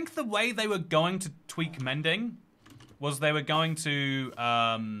 I think the way they were going to tweak mending was they were going to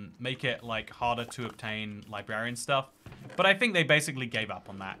make it like harder to obtain librarian stuff. But I think they basically gave up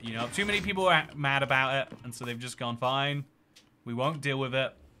on that. You know, too many people were mad about it, and so they've just gone, fine, we won't deal with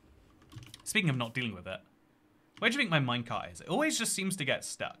it. Speaking of not dealing with it, where do you think my minecart is? It always just seems to get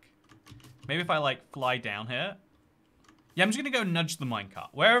stuck. Maybe if I like fly down here. Yeah, I'm just gonna go nudge the minecart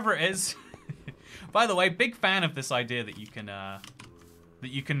wherever it is. By the way, big fan of this idea that you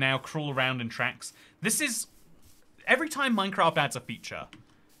can now crawl around in tracks. This is every time Minecraft adds a feature,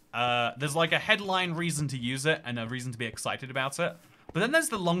 there's like a headline reason to use it and a reason to be excited about it. But then there's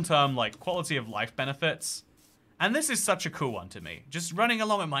the long-term like quality of life benefits, and this is such a cool one to me. Just running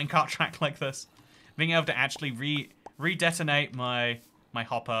along a minecart track like this, being able to actually re-detonate my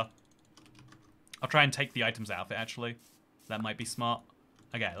hopper. I'll try and take the items out of it actually. That might be smart.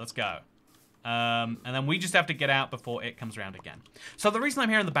 Okay, let's go. And then we just have to get out before it comes around again. So the reason I'm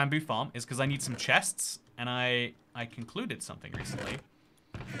here in the bamboo farm is because I need some chests, and I concluded something recently,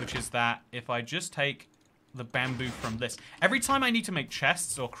 which is that if I just take the bamboo from this, every time I need to make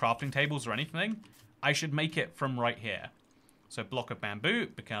chests or crafting tables or anything, I should make it from right here. So block of bamboo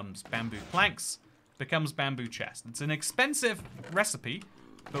becomes bamboo planks, becomes bamboo chest. It's an expensive recipe,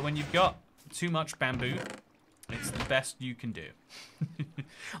 but when you've got too much bamboo, it's the best you can do.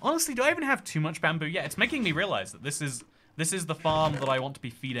 Honestly, do I even have too much bamboo? Yeah, it's making me realize that this is the farm that I want to be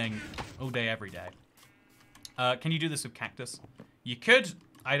feeding all day, every day. Can you do this with cactus? You could.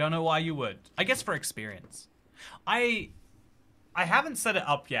 I don't know why you would. I guess for experience. I haven't set it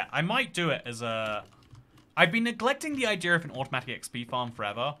up yet. I might do it as a... I've been neglecting the idea of an automatic XP farm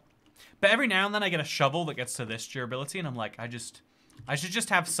forever. But every now and then I get a shovel that gets to this durability, and I'm like, I should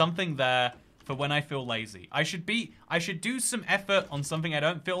just have something there for when I feel lazy. I should do some effort on something I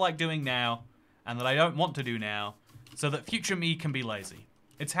don't feel like doing now, and that I don't want to do now, so that future me can be lazy.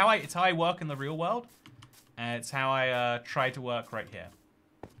 It's how I work in the real world, and it's how I try to work right here.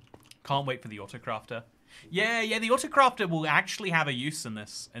 Can't wait for the autocrafter. Yeah, the autocrafter will actually have a use in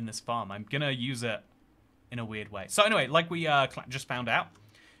this farm. I'm gonna use it in a weird way. So anyway, like we just found out,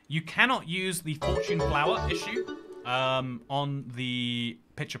 you cannot use the fortune flower issue on the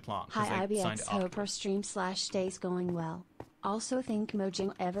pitcher plant. Hi IBX, hope our stream/days going well. Also think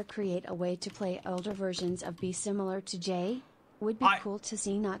Mojang ever create a way to play older versions of B similar to J? Would be cool to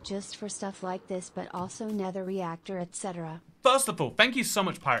see, not just for stuff like this, but also Nether Reactor, etc. First of all, thank you so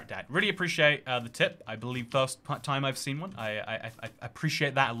much, Pirate Dad. Really appreciate the tip. I believe first time I've seen one. I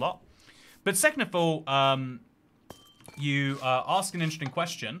appreciate that a lot. But second of all, you ask an interesting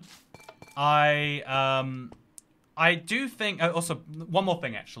question. I do think, also, one more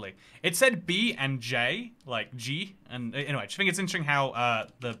thing, actually. It said B and J, like G, and anyway, I just think it's interesting how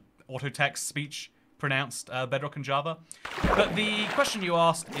the auto text speech pronounced Bedrock and Java. But the question you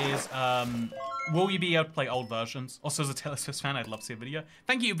asked is, will you be able to play old versions? Also, as a Taylor Swift fan, I'd love to see a video.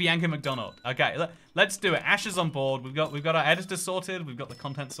 Thank you, Bianca McDonald. Okay, let's do it. Ash is on board. We've got our editor sorted. We've got the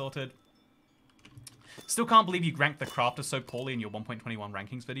content sorted. Still can't believe you ranked the crafter so poorly in your 1.21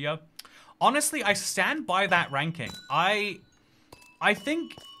 rankings video. Honestly, I stand by that ranking. I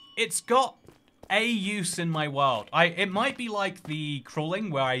think it's got a use in my world. It might be like the crawling,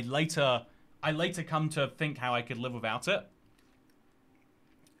 where I later come to think how I could live without it.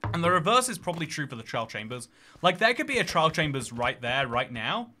 And the reverse is probably true for the trial chambers. Like, there could be a trial chambers right there, right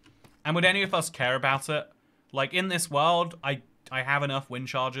now. And would any of us care about it? Like, in this world, I have enough wind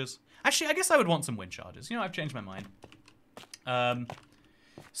charges. Actually, I guess I would want some wind charges. You know, I've changed my mind.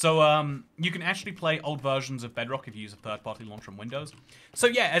 You can actually play old versions of Bedrock if you use a third-party launch from Windows. So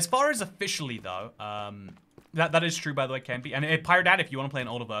yeah, as far as officially though, that is true, by the way, can be. And Pirate Dad, if you want to play an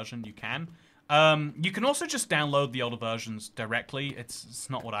older version, you can. You can also just download the older versions directly. It's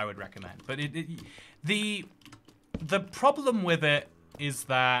not what I would recommend. But the problem with it is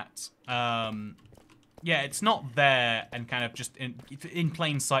that yeah, it's not there and kind of just in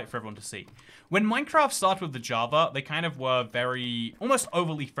plain sight for everyone to see. When Minecraft started with the Java, they kind of were very, almost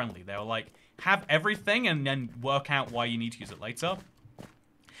overly friendly. They were like, have everything and then work out why you need to use it later.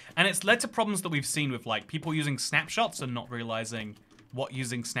 And it's led to problems that we've seen with like people using snapshots and not realizing what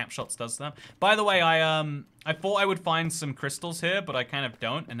using snapshots does to them. By the way, I thought I would find some crystals here, but I kind of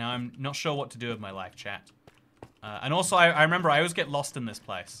don't, and now I'm not sure what to do with my life, chat. And also, I remember I always get lost in this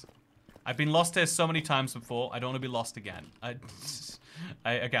place. I've been lost here so many times before. I don't want to be lost again.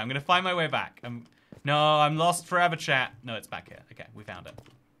 Okay, I'm gonna find my way back. No, I'm lost forever, chat. No, it's back here. Okay, we found it.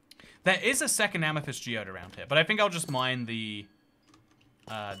 There is a second amethyst geode around here, but I think I'll just mine the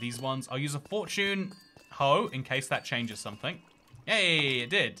these ones. I'll use a fortune hoe in case that changes something. Hey,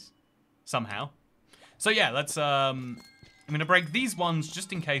 it did somehow. So yeah, let's. I'm gonna break these ones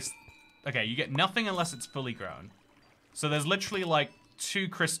just in case. Okay, you get nothing unless it's fully grown. So there's literally like 2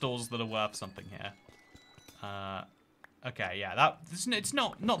 crystals that are worth something here. Okay, yeah, it's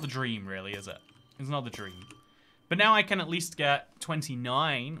not the dream, really, is it? It's not the dream. But now I can at least get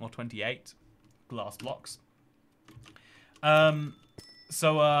 29 or 28 glass blocks.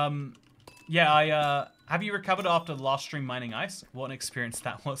 Yeah, have you recovered after the last stream mining ice? What an experience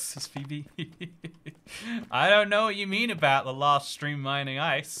that was, says Phoebe. I don't know what you mean about the last stream mining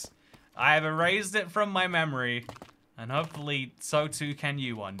ice. I have erased it from my memory. And hopefully, so too can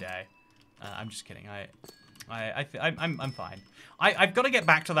you one day. I'm just kidding. I'm fine. I've got to get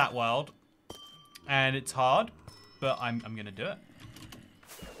back to that world, and it's hard, but I'm gonna do it.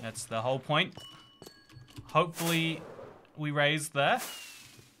 That's the whole point. Hopefully, we raised there.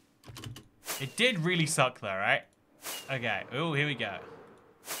 It did really suck though, right? Okay. Oh, here we go.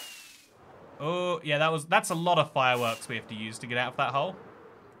 Oh, yeah, that's a lot of fireworks we have to use to get out of that hole.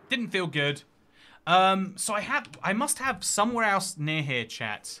 Didn't feel good. So I must have somewhere else near here,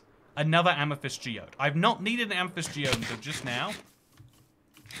 chat, another amethyst geode. I've not needed an amethyst geode until just now.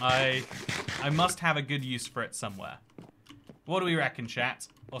 I must have a good use for it somewhere. What do we reckon, chat?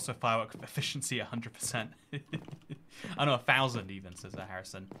 Also, firework efficiency 100%. I know 1,000 even, says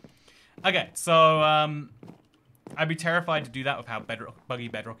Harrison. Okay, so I'd be terrified to do that with how buggy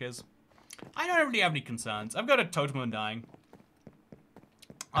Bedrock is. I don't really have any concerns. I've got a totem undying.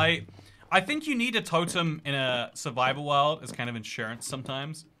 I think you need a totem in a survival world as kind of insurance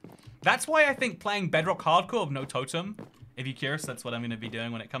sometimes. That's why I think playing Bedrock Hardcore with no totem If you're curious, that's what I'm going to be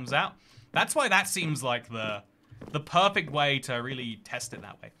doing when it comes out. That's why that seems like the perfect way to really test it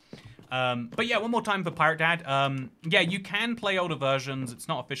that way. But yeah, one more time for Pirate Dad. Yeah, you can play older versions. It's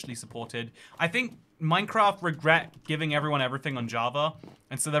not officially supported. I think Minecraft regret giving everyone everything on Java,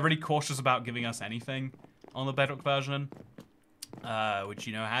 and so they're really cautious about giving us anything on the Bedrock version, which,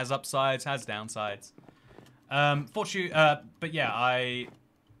 you know, has upsides, has downsides. But yeah,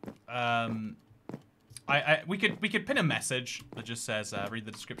 we could pin a message that just says, read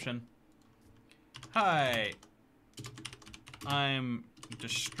the description. Hi, I'm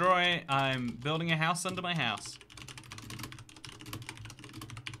building a house under my house.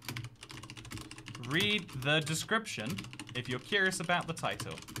 Read the description if you're curious about the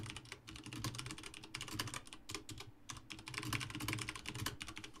title.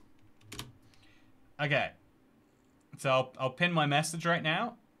 Okay. So I'll pin my message right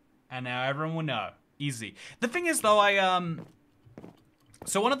now, and now everyone will know. Easy. The thing is, though,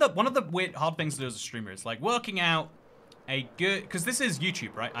 so one of the weird hard things to do as a streamer is like working out a good, because this is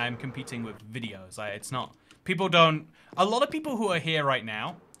YouTube, right? I am competing with videos. It's not, people don't, a lot of people who are here right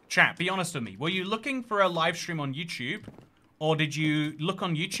now, chat, be honest with me. Were you looking for a live stream on YouTube, or did you look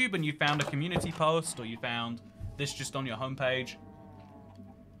on YouTube and you found a community post, or you found this just on your homepage?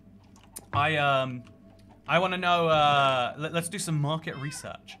 I want to know, let's do some market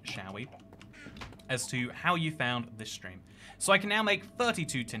research, shall we? As to how you found this stream. So I can now make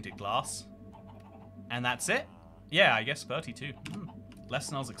 32 tinted glass. And that's it? Yeah, I guess 32. Less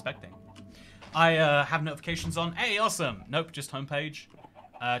than I was expecting. I have notifications on. Hey, awesome. Nope, just homepage.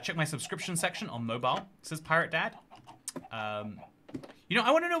 Check my subscription section on mobile. It says Pirate Dad. You know,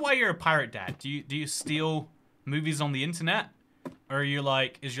 I want to know why you're a Pirate Dad. Do you steal movies on the internet? Or are you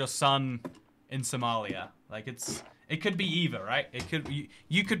like, is your son in Somalia? Like, it could be either, right?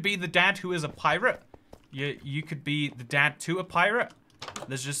 You could be the dad who is a pirate. You could be the dad to a pirate.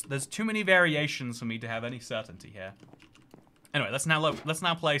 There's too many variations for me to have any certainty here. Anyway, let's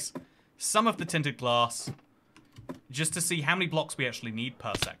now place some of the tinted glass just to see how many blocks we actually need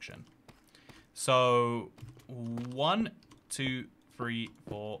per section. So 1, 2, 3,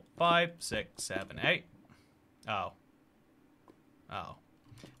 4, 5, 6, 7, 8. Oh.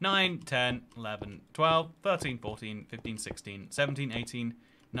 9, 10, 11, 12, 13, 14, 15, 16, 17, 18,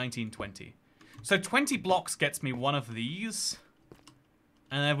 19, 20. So 20 blocks gets me one of these.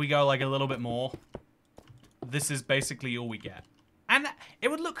 And then we go like a little bit more. This is basically all we get. And it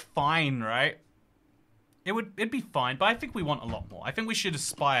would look fine, right? It'd be fine, but I think we want a lot more. I think we should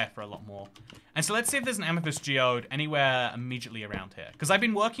aspire for a lot more. And so let's see if there's an amethyst geode anywhere immediately around here. Because I've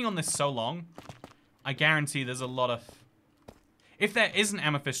been working on this so long, I guarantee there's a lot of... If there is an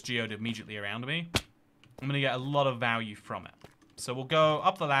amethyst geode immediately around me, I'm going to get a lot of value from it. So we'll go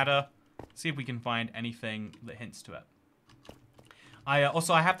up the ladder, see if we can find anything that hints to it. I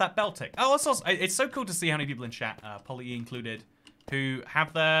have that bell tick. Oh, also, it's so cool to see how many people in chat, Polly included, who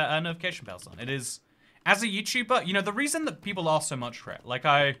have their notification bells on. It is, as a YouTuber, you know, the reason that people ask so much for it, like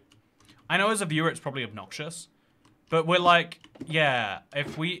I know as a viewer it's probably obnoxious, but we're like, yeah,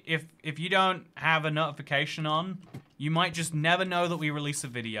 if you don't have a notification on, you might just never know that we release a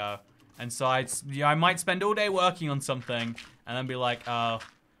video. And so I might spend all day working on something and then be like, oh,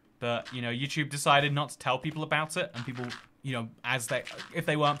 but, you know, YouTube decided not to tell people about it. And people, you know, if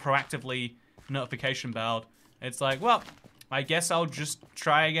they weren't proactively notification belled, it's like, well, I guess I'll just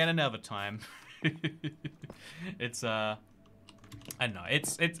try again another time. It's, I don't know,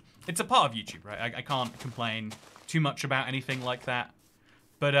 it's a part of YouTube, right? I can't complain too much about anything like that.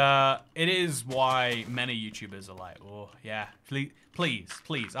 But it is why many YouTubers are like, oh yeah,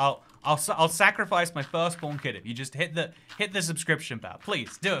 please, I'll sacrifice my firstborn kid if you just hit the subscription bell.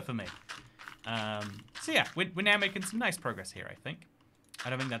 Please do it for me. So yeah, we're now making some nice progress here, I think. I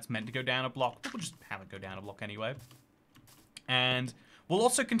don't think that's meant to go down a block, but we'll just have it go down a block anyway. And we'll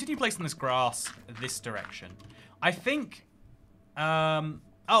also continue placing this grass this direction. I think. Oh,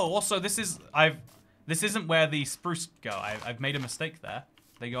 also this isn't where the spruce go. I've made a mistake there.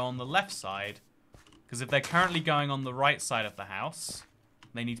 They go on the left side, because if they're currently going on the right side of the house,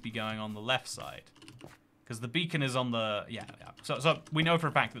 they need to be going on the left side, because the beacon is on the, yeah. So we know for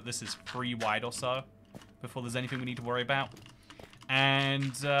a fact that this is 3 wide or so before there's anything we need to worry about.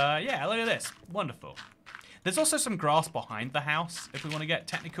 And yeah, look at this, wonderful. There's also some grass behind the house if we want to get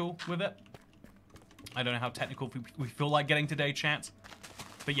technical with it. I don't know how technical we feel like getting today, chat.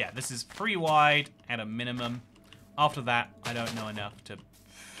 But yeah, this is 3 wide at a minimum. After that, I don't know enough to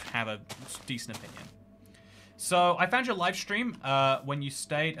have a decent opinion. So I found your live stream when you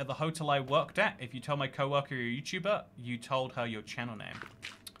stayed at the hotel I worked at. If you told my coworker you're a YouTuber, you told her your channel name.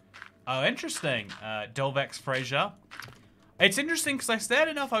 Oh, interesting. Dolvex Fraser. It's interesting because I stay at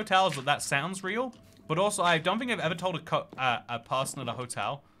enough hotels that sounds real, but also I don't think I've ever told a person at a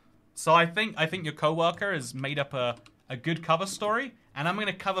hotel. So I think your coworker has made up a good cover story, and I'm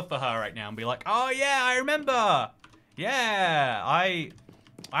gonna cover for her right now and be like, oh yeah, I remember. Yeah, I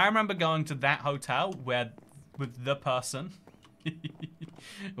remember going to that hotel with the person.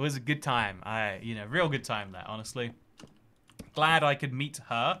 It was a good time. Real good time there, honestly. Glad I could meet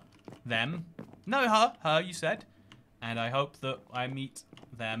them. No, her, you said. And I hope that I meet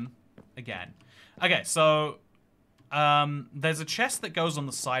them again. Okay, so there's a chest that goes on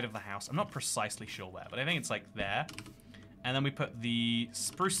the side of the house. I'm not precisely sure where, but I think it's like there. And then we put the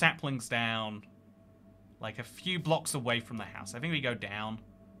spruce saplings down like a few blocks away from the house. I think we go down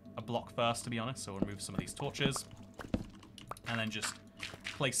a block first, to be honest. So we'll remove some of these torches. And then just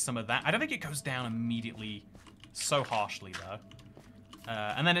place some of that. I don't think it goes down immediately so harshly, though.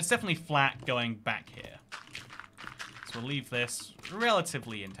 And then it's definitely flat going back here. So we'll leave this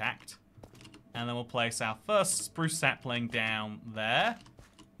relatively intact. And then we'll place our first spruce sapling down there.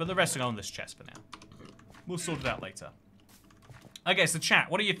 But the rest will go on this chest for now. We'll sort it out later. Okay, so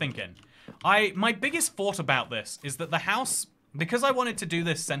chat, what are you thinking? My biggest thought about this is that the house, because I wanted to do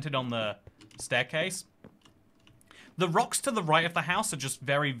this centered on the staircase, the rocks to the right of the house are just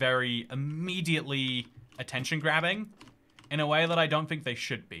very, very immediately attention-grabbing in a way that I don't think they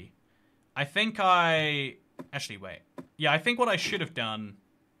should be. Actually, wait. Yeah, I think what I should have done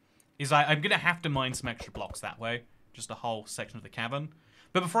is I'm going to have to mine some extra blocks that way. Just a whole section of the cavern.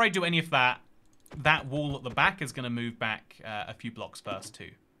 But before I do any of that, that wall at the back is going to move back a few blocks first,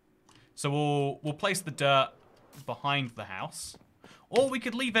 too. So we'll place the dirt behind the house. Or we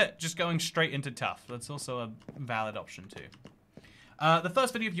could leave it just going straight into tough. That's also a valid option, too. The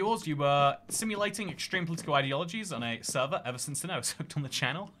first video of yours, you were simulating extreme political ideologies on a server. Ever since then, I was hooked on the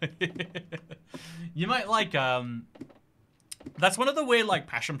channel. You might like, that's one of the weird, like,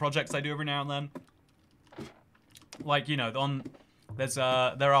 passion projects I do every now and then. Like, you know,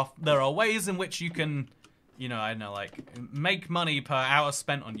 there are ways in which you can, you know, I don't know, like, make money per hour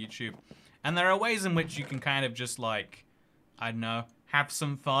spent on YouTube. And there are ways in which you can kind of just, like, I don't know, have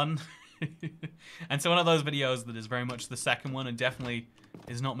some fun. And so one of those videos that is very much the second one and definitely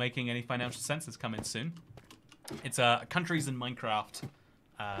is not making any financial sense is coming soon. It's countries in Minecraft,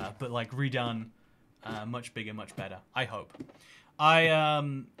 but like redone, much bigger, much better. I hope.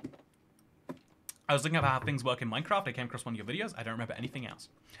 I was looking at how things work in Minecraft. I came across one of your videos. I don't remember anything else.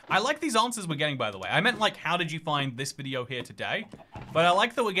 I like these answers we're getting, by the way. I meant like, how did you find this video here today? But I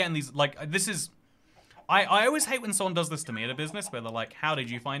like that we're getting these, like, this is... I always hate when someone does this to me at a business where they're like, how did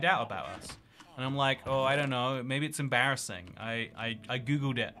you find out about us? And I'm like, oh, I don't know. Maybe it's embarrassing. I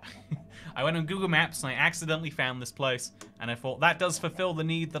Googled it. I went on Google Maps and I accidentally found this place. And I thought, that does fulfill the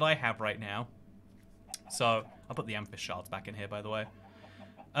need that I have right now. So, I'll put the amethyst shards back in here, by the way.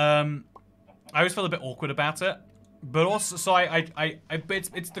 I always feel a bit awkward about it. But also, so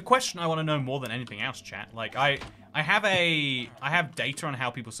it's the question I want to know more than anything else, chat. Like, I have data on how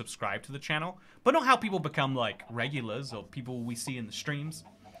people subscribe to the channel, but not how people become like regulars or people we see in the streams.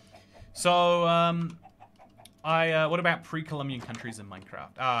 So, what about pre-Columbian countries in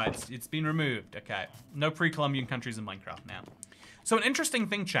Minecraft? It's been removed. Okay, no pre-Columbian countries in Minecraft now. So an interesting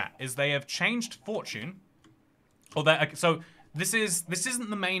thing, chat, is they have changed fortune. Or that so. This isn't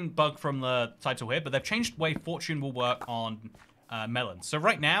the main bug from the title here, but they've changed the way fortune will work on melons. So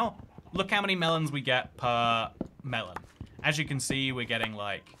right now, look how many melons we get per melon. As you can see, we're getting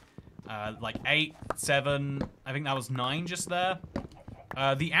like 8, 7, I think that was 9 just there.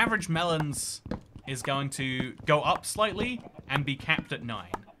 The average melons is going to go up slightly and be capped at 9.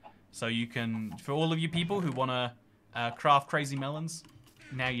 So you can, for all of you people who want to craft crazy melons,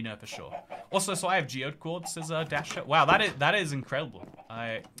 now you know for sure. Also, so I have geode quartz as a dash. Wow, that is incredible.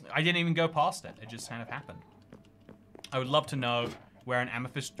 I didn't even go past it. It just kind of happened. I would love to know where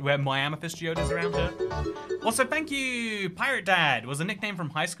my amethyst geode is around here. Also, thank you, Pirate Dad. Was a nickname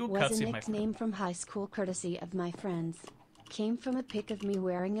from high school. Was a nickname from high school, courtesy of my friends. Came from a pic of me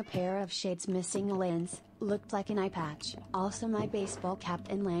wearing a pair of shades missing a lens. Looked like an eye patch. Also, my baseball cap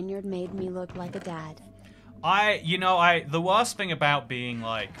and lanyard made me look like a dad. The worst thing about being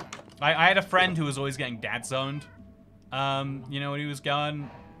like, I had a friend who was always getting dad zoned, when he was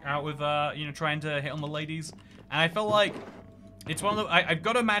going out with, trying to hit on the ladies. And I felt like it's one of the, I've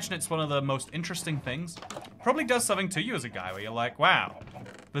got to imagine it's one of the most interesting things. Probably does something to you as a guy where you're like, wow,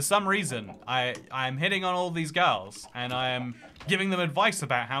 for some reason, I'm hitting on all these girls and I am giving them advice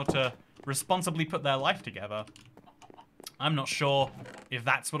about how to responsibly put their life together. I'm not sure if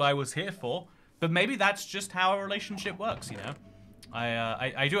that's what I was here for. But maybe that's just how a relationship works, you know?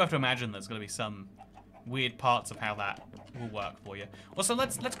 I do have to imagine there's going to be some weird parts of how that will work for you. Also,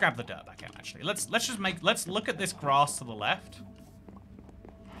 let's grab the dirt back out. Actually, let's look at this grass to the left,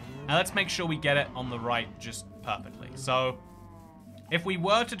 and let's make sure we get it on the right just perfectly. So, if we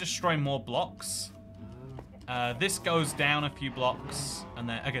were to destroy more blocks, this goes down a few blocks, and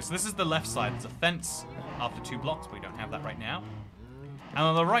then okay. So this is the left side. There's a fence after 2 blocks, but we don't have that right now. And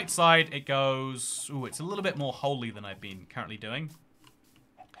on the right side, it goes. Ooh, it's a little bit more holy than I've been currently doing.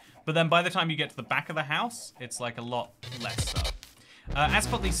 But then by the time you get to the back of the house, it's like a lot less so. As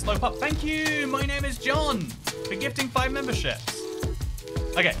for the slope up, thank you! My name is John for gifting 5 memberships.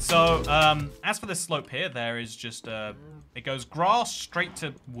 Okay, so as for this slope here, there is just, it goes grass straight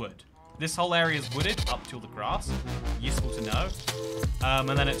to wood. This whole area is wooded up till the grass. Useful to know. And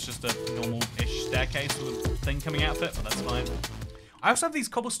then it's just a normal-ish staircase with a thing coming out of it, but that's fine. I also have these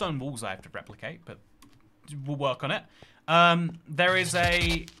cobblestone walls I have to replicate, but we'll work on it. There is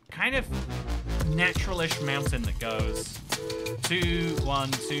a kind of natural-ish mountain that goes 2,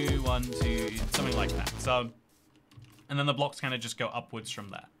 1, 2, 1, 2, something like that. So, and then the blocks kind of just go upwards from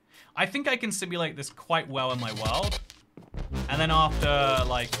there. I think I can simulate this quite well in my world. And then after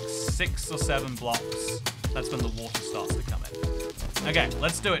like 6 or 7 blocks, that's when the water starts to come in. Okay,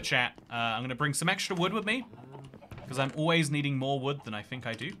 let's do it, chat. I'm gonna bring some extra wood with me because I'm always needing more wood than I think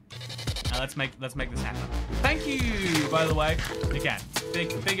I do. Let's make this happen. Thank you, by the way. Again,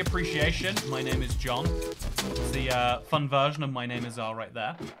 big appreciation. My name is John. It's the fun version of my name is R right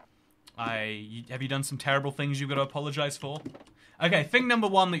there. Have you done some terrible things you've got to apologize for? Okay, thing number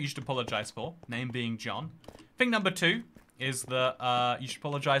 1 that you should apologize for, name being John. Thing number 2 is that you should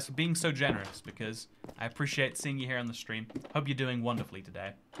apologize for being so generous because I appreciate seeing you here on the stream. Hope you're doing wonderfully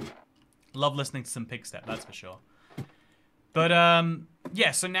today. Love listening to some pig step, that's for sure. But,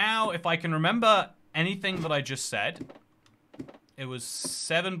 yeah, so now if I can remember anything that I just said, it was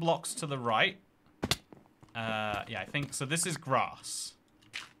 7 blocks to the right. Yeah, I think, so this is grass.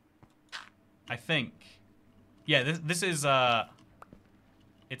 I think. Yeah, this is,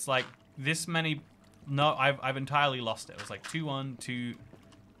 it's like this many, no, I've entirely lost it. It was like 2, 1, 2,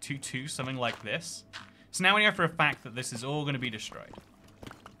 2, 2, something like this. So now we know for a fact that this is all going to be destroyed.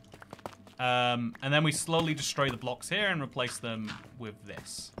 And then we slowly destroy the blocks here and replace them with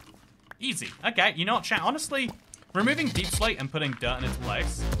this. Easy. Okay, you know what, chat? Honestly, removing deep slate and putting dirt in its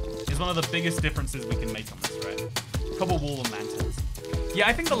place is one of the biggest differences we can make on this, right? Cobble wall and lanterns. Yeah,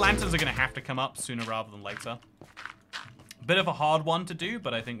 I think the lanterns are going to have to come up sooner rather than later. Bit of a hard one to do,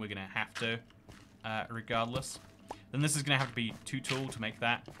 but I think we're going to have to, regardless. Then this is going to have to be 2 tall to make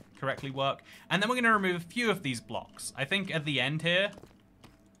that correctly work. And then we're going to remove a few of these blocks. I think at the end here,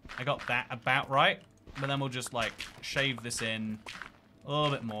 I got that about right, but then we'll just like shave this in a little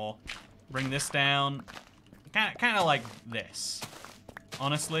bit more, bring this down, kind of like this.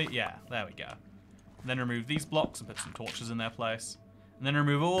 Honestly, yeah, there we go. And then remove these blocks and put some torches in their place, and then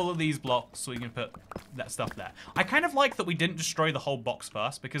remove all of these blocks so we can put that stuff there. I kind of like that we didn't destroy the whole box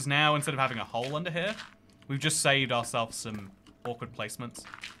first because now instead of having a hole under here, we've just saved ourselves some awkward placements.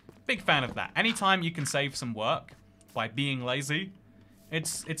 Big fan of that. Anytime you can save some work by being lazy,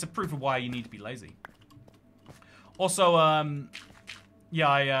 it's a proof of why you need to be lazy. Also,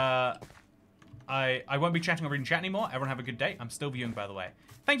 yeah, I won't be chatting over in chat anymore. Everyone have a good day. I'm still viewing, by the way.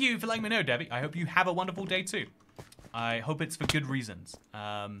 Thank you for letting me know, Debbie. I hope you have a wonderful day too. I hope it's for good reasons.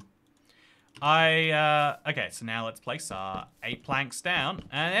 Okay, so now let's place our 8 planks down.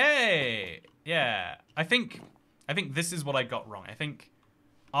 And hey, yeah, I think this is what I got wrong. I think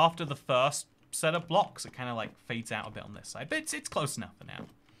after the first set of blocks, it kind of like fades out a bit on this side, but it's close enough for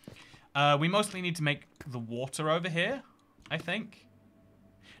now. We mostly need to make the water over here, I think.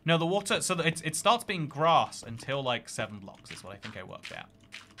 No, the water, so that it starts being grass until like 7 blocks is what I think I worked out.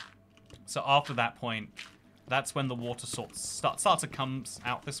 So after that point, that's when the water starts to come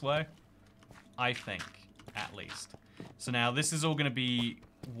out this way, I think, at least. So now this is all going to be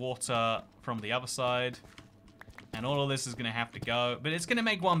water from the other side. And all of this is going to have to go, but it's going to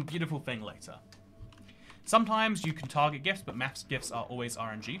make one beautiful thing later. Sometimes you can target gifts, but maps gifts are always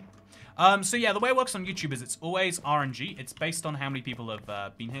RNG. So yeah, the way it works on YouTube is it's always RNG. It's based on how many people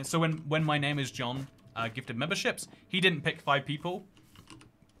have been here. So when my name is John gifted memberships, he didn't pick 5 people.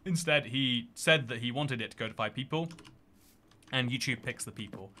 Instead, he said that he wanted it to go to 5 people, and YouTube picks the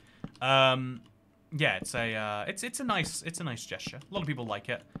people. Yeah, it's a nice gesture. A lot of people like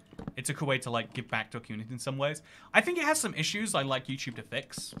it. It's a cool way to like give back to a community in some ways. I think it has some issues I like YouTube to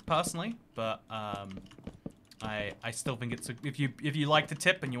fix personally, but I still think it's if you like to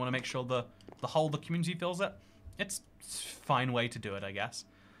tip and you want to make sure the community feels it, it's a fine way to do it, I guess.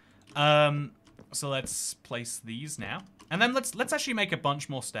 So let's place these now, and then let's actually make a bunch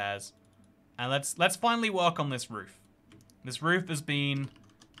more stairs And let's finally work on this roof. This roof has been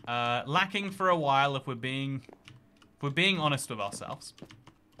lacking for a while if we're being honest with ourselves.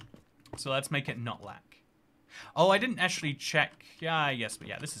 So let's make it not lack. Oh, I didn't actually check. Yeah, yes, but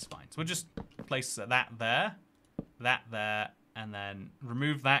yeah, this is fine. So we'll just place that there, and then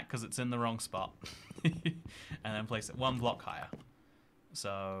remove that because it's in the wrong spot. And then place it 1 block higher.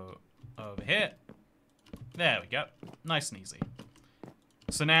 So over here. There we go. Nice and easy.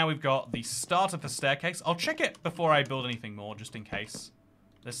 So now we've got the start of the staircase. I'll check it before I build anything more, just in case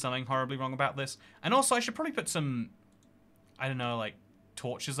there's something horribly wrong about this. And also, I should probably put some, I don't know, like,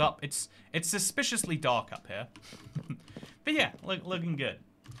 torches up. It's suspiciously dark up here. But yeah, looking good.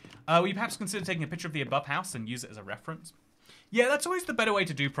 Will you perhaps consider taking a picture of the above house and use it as a reference? Yeah, that's always the better way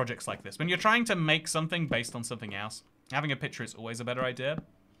to do projects like this. When you're trying to make something based on something else, having a picture is always a better idea.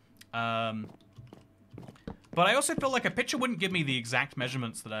 But I also feel like a picture wouldn't give me the exact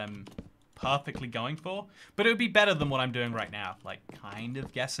measurements that I'm perfectly going for, but it would be better than what I'm doing right now, like kind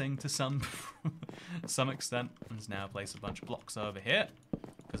of guessing to some extent. Let's now place a bunch of blocks over here,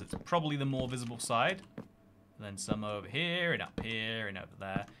 because it's probably the more visible side. And then some over here, and up here, and over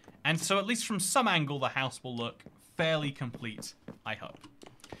there. And so at least from some angle, the house will look fairly complete, I hope.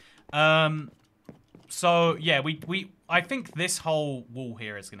 So yeah, I think this whole wall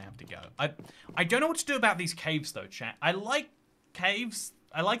here is gonna have to go. I don't know what to do about these caves though, chat. I like caves.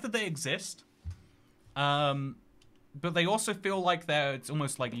 I like that they exist. But they also feel like it's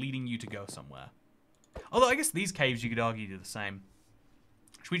almost like leading you to go somewhere. Although I guess these caves you could argue do the same.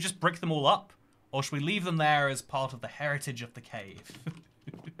 Should we just brick them all up? Or should we leave them there as part of the heritage of the cave?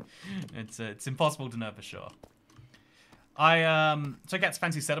 It's impossible to know for sure. Toycat's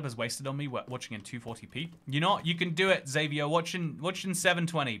fancy setup is wasted on me watching in 240p. You know what? You can do it, Xavier. Watching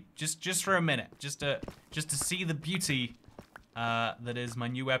 720 just for a minute, just to see the beauty that is my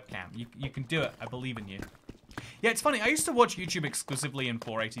new webcam. You can do it. I believe in you. Yeah, it's funny. I used to watch YouTube exclusively in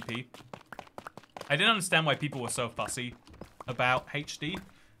 480p. I didn't understand why people were so fussy about HD.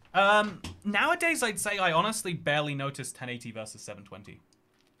 Nowadays, I'd say I honestly barely notice 1080 versus 720.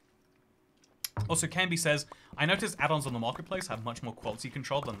 Also, Canby says, I noticed add-ons on the marketplace have much more quality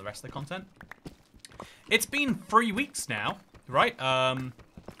control than the rest of the content. It's been 3 weeks now, right?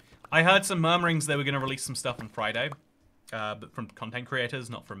 I heard some murmurings they were going to release some stuff on Friday. But from content creators,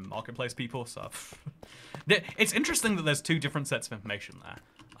 not from marketplace people, so... It's interesting that there's 2 different sets of information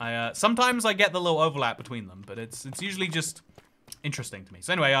there. Sometimes I get the little overlap between them, but it's usually just interesting to me.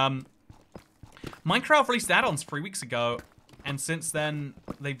 So anyway, Minecraft released add-ons 3 weeks ago, and since then,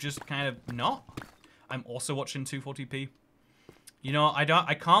 they've just kind of not. I'm also watching 240p. You know,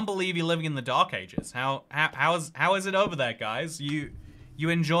 I can't believe you're living in the Dark Ages. How is it over there, guys? You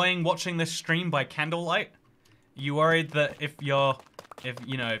enjoying watching this stream by candlelight? You worried that if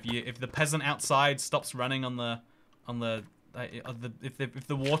the peasant outside stops running if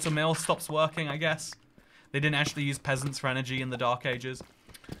the water mill stops working, I guess they didn't actually use peasants for energy in the Dark Ages.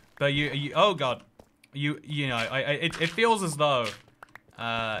 But oh god, it feels as though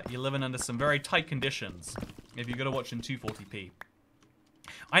you're living under some very tight conditions if you got to watch in 240p.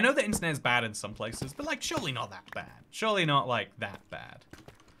 I know the internet is bad in some places, but like surely not that bad. Surely not like that bad.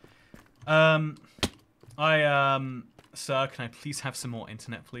 Sir, can I please have some more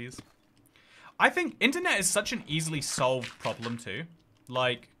internet, please? I think internet is such an easily solved problem too.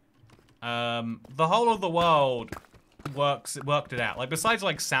 Like, the whole of the world worked it out. Like, besides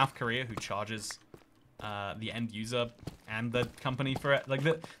like South Korea, who charges the end user and the company for it. Like,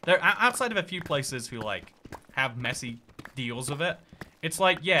 they're outside of a few places who like have messy deals with it. It's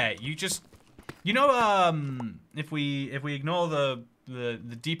like, yeah, you know, if we ignore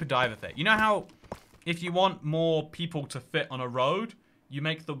the deeper dive of it, you know how if you want more people to fit on a road, you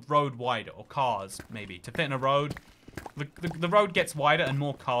make the road wider, or cars maybe to fit in a road. The road gets wider and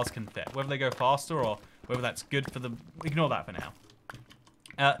more cars can fit, whether they go faster or whether that's good for the. Ignore that for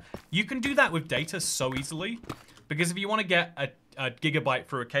now. You can do that with data so easily, because if you want to get a gigabyte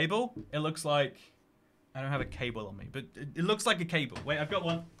through a cable, it looks like I don't have a cable on me, but it looks like a cable. Wait, I've got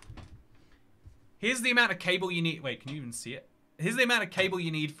one. Here's the amount of cable you need. Wait, can you even see it? Here's the amount of cable you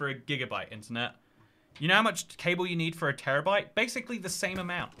need for a gigabyte internet. You know how much cable you need for a terabyte? Basically the same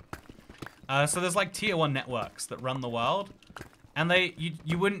amount. So there's like tier 1 networks that run the world, and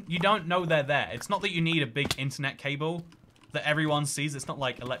you don't know they're there. It's not that you need a big internet cable that everyone sees. It's not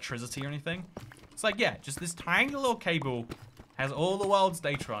like electricity or anything. It's like, yeah, just this tiny little cable has all the world's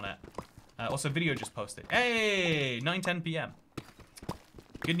data on it. Also, video just posted. Hey, 9:10 p.m.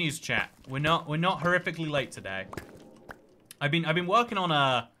 Good news, chat. We're not horrifically late today. I've been working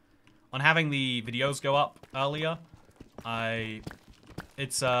on having the videos go up earlier.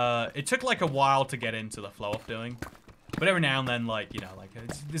 it took like a while to get into the flow of doing. But every now and then, like, you know, like,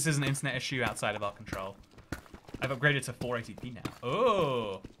 this is an internet issue outside of our control. I've upgraded to 480p now.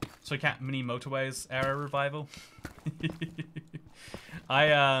 Oh! Toycat Mini Motorways era revival.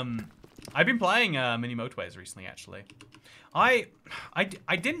 I've been playing Mini Motorways recently, actually. I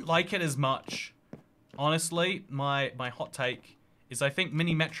didn't like it as much. Honestly, my hot take is I think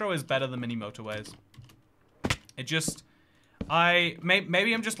Mini Metro is better than Mini Motorways. It just...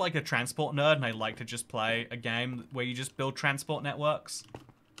 maybe I'm just like a transport nerd and I like to just play a game where you just build transport networks.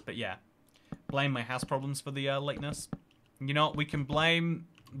 But yeah, blame my house problems for the lateness. You know what? We can blame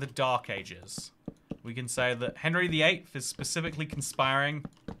the Dark Ages. We can say that Henry VIII is specifically conspiring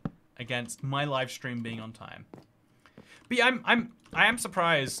against my live stream being on time. But yeah, I am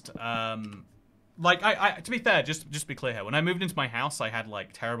surprised. Like to be fair, just be clear here. When I moved into my house, I had like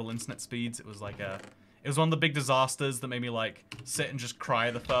terrible internet speeds. It was like it was one of the big disasters that made me like sit and just cry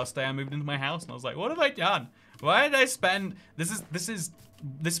the first day I moved into my house. And I was like, what have I done? Why did I spend,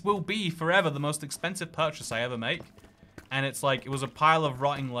 this will be forever the most expensive purchase I ever make. And it's like, it was a pile of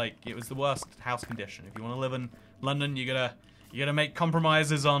rotting, like, it was the worst house condition. If you want to live in London, you gotta make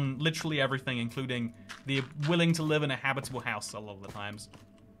compromises on literally everything, including the willing to live in a habitable house a lot of the times.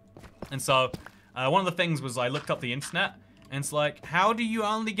 And so, one of the things was I looked up the internet, and it's like, how do you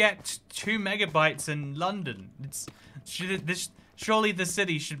only get 2 megabytes in London? Surely the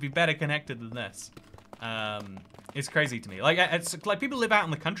city should be better connected than this. It's crazy to me. Like, it's like people live out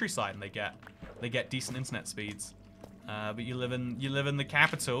in the countryside and they get decent internet speeds. But you live in the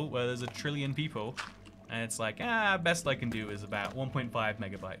capital where there's 1 trillion people, and it's like, best I can do is about 1.5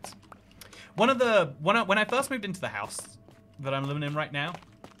 megabytes. When I first moved into the house that I'm living in right now,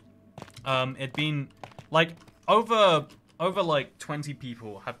 it'd been like over like 20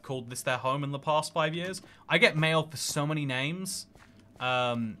 people have called this their home in the past 5 years. I get mail for so many names.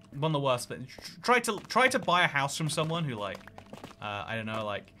 One of the worst, but try to buy a house from someone who like, I don't know,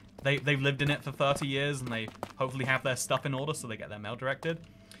 like they've lived in it for 30 years and they hopefully have their stuff in order so they get their mail directed.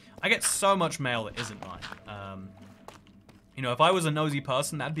 I get so much mail that isn't mine. You know, if I was a nosy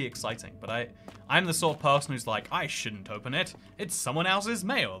person, that'd be exciting, but I'm the sort of person who's like, I shouldn't open it. It's someone else's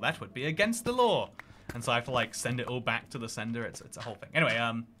mail. That would be against the law. And so I have to like send it all back to the sender. It's a whole thing.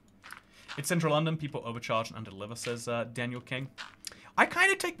 Anyway, it's Central London. People overcharge and underdeliver, says Daniel King. I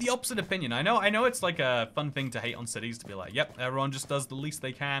kind of take the opposite opinion. I know it's like a fun thing to hate on cities, to be like, yep, everyone just does the least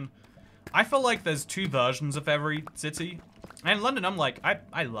they can. I feel like there's 2 versions of every city. And London, I'm like,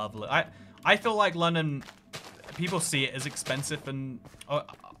 I love it. I feel like London, people see it as expensive and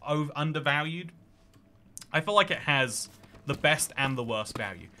undervalued. I feel like it has the best and the worst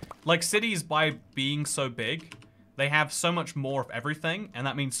value. Like, cities, by being so big, they have so much more of everything, and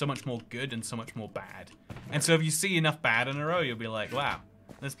that means so much more good and so much more bad. And so if you see enough bad in a row, you'll be like, wow,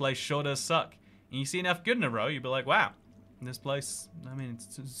 this place sure does suck. And you see enough good in a row, you'll be like, wow, this place, I mean,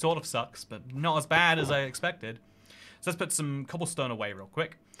 it sort of sucks, but not as bad as I expected. So let's put some cobblestone away real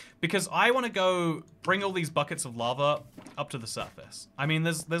quick, because I want to go bring all these buckets of lava up to the surface. I mean,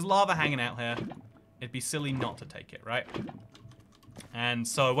 there's lava hanging out here. It'd be silly not to take it, right? And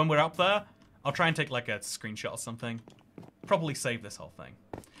so when we're up there, I'll try and take like a screenshot or something. Probably save this whole thing.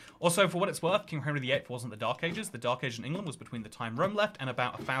 Also, for what it's worth, King Henry VIII wasn't the Dark Ages. The Dark Age in England was between the time Rome left and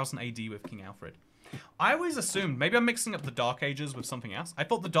about 1000 AD with King Alfred. I always assumed, maybe I'm mixing up the Dark Ages with something else. I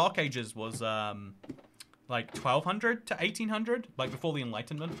thought the Dark Ages was like 1200 to 1800, like before the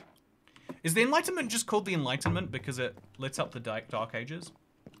Enlightenment. Is the Enlightenment just called the Enlightenment because it lit up the Dark Ages?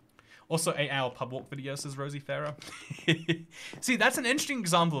 Also, 8-hour pub walk video, says Rosie Farrow. See, that's an interesting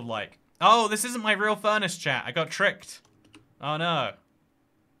example of like, oh, this isn't my real furnace, chat. I got tricked. Oh no.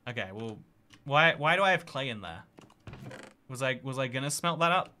 Okay, well, why do I have clay in there? Was I gonna smelt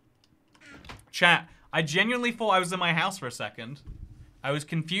that up? Chat, I genuinely thought I was in my house for a second. I was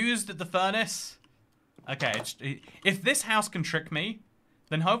confused at the furnace. Okay, if this house can trick me,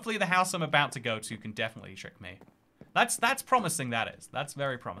 then hopefully the house I'm about to go to can definitely trick me. That's promising, that is. That's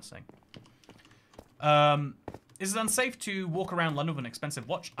very promising. Is it unsafe to walk around London with an expensive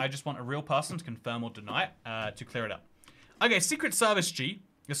watch? I just want a real person to confirm or deny it, to clear it up. Okay, Secret Service G,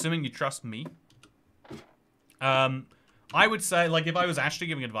 assuming you trust me. I would say, like, if I was actually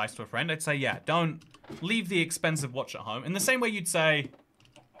giving advice to a friend, I'd say, yeah, don't leave the expensive watch at home. In the same way you'd say,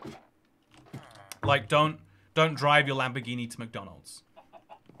 like, don't drive your Lamborghini to McDonald's.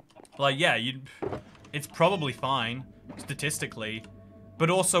 Like, yeah, it's probably fine, statistically. But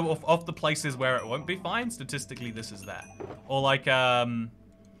also, of the places where it won't be fine, statistically, this is there. Or like,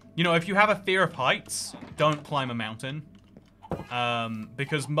 you know, if you have a fear of heights, don't climb a mountain.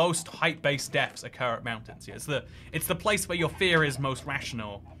 because most height-based deaths occur at mountains. Yeah, it's the place where your fear is most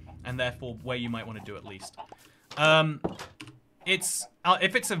rational, and therefore where you might want to do it least.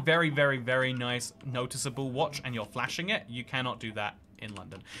 If it's a very, very, very nice, noticeable watch and you're flashing it, you cannot do that in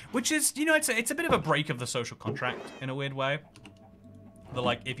London. Which is, you know, it's a bit of a break of the social contract in a weird way. But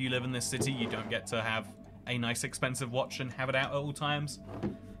like, if you live in this city, you don't get to have a nice, expensive watch and have it out at all times.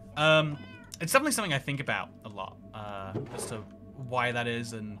 It's definitely something I think about a lot as to why that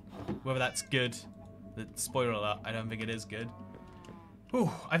is and whether that's good. Spoiler alert, I don't think it is good.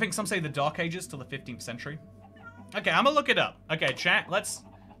 Ooh, I think some say the Dark Ages till the 15th century. Okay, I'm gonna look it up. Okay, chat, let's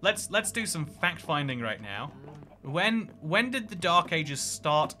do some fact finding right now. When did the Dark Ages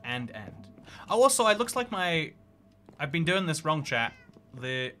start and end? Oh, also, it looks like I've been doing this wrong, chat.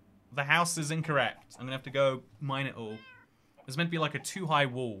 The house is incorrect. I'm gonna have to go mine it all. There's meant to be like a too high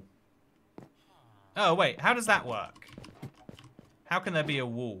wall. Oh wait, how does that work? How can there be a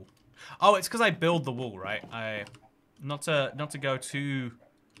wall? Oh, it's because I build the wall, right? Not to go too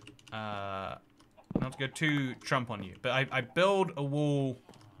Trump on you, but I build a wall,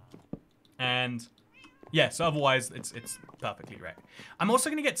 and yeah, so otherwise it's perfectly right. I'm also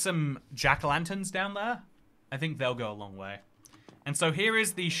gonna get some jack-o'-lanterns down there. I think they'll go a long way. And so here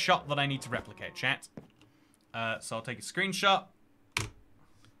is the shot that I need to replicate, chat. So I'll take a screenshot.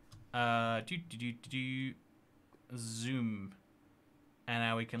 Zoom. And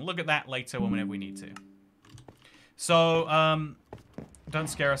now we can look at that later whenever we need to. So, don't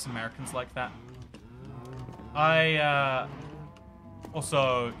scare us Americans like that.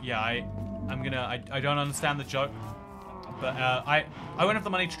 Also, yeah, I don't understand the joke. But, I won't have the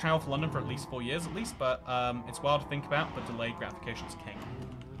money to travel to London for at least 4 years, but, it's wild to think about, but delayed gratification is king.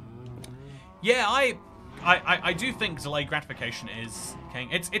 Yeah, I do think delayed gratification is king.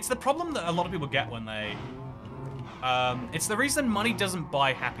 It's the problem that a lot of people get when they... it's the reason money doesn't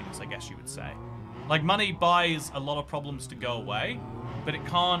buy happiness, I guess you would say. Like, money buys a lot of problems to go away, but it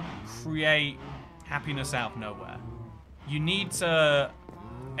can't create happiness out of nowhere. You need to...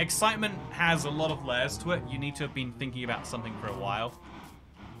 Excitement has a lot of layers to it. You need to have been thinking about something for a while.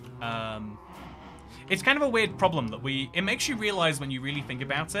 It's kind of a weird problem that it makes you realize when you really think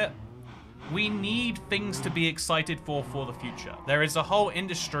about it, we need things to be excited for the future. There is a whole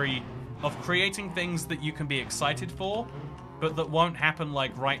industry of creating things that you can be excited for, but that won't happen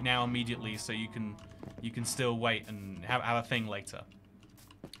like right now immediately, so you can still wait and have a thing later.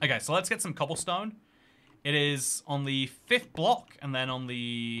 Okay, so let's get some cobblestone. It is on the 5th block, and then on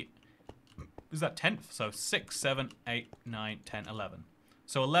the... Is that 10th? So 6, 7, 8, 9, 10, 11.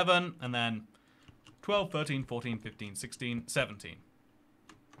 So 11, and then 12, 13, 14, 15, 16, 17.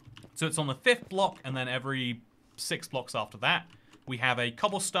 So it's on the 5th block, and then every 6 blocks after that, we have a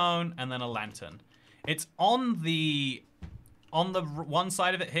cobblestone and then a lantern. It's on the one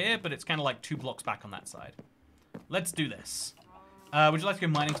side of it here, but it's kind of like 2 blocks back on that side. Let's do this. Would you like to go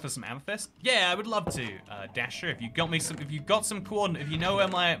mining for some amethyst? Yeah, I would love to. Dasher, if you got some coordinates, if you know where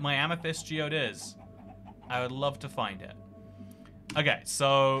my amethyst geode is, I would love to find it. Okay,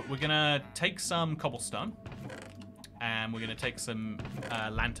 so we're gonna take some cobblestone, and we're gonna take some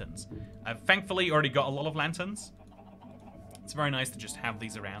lanterns. I've thankfully already got a lot of lanterns. It's very nice to just have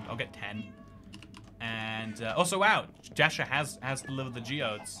these around. I'll get 10. And also, wow, Dasher has delivered the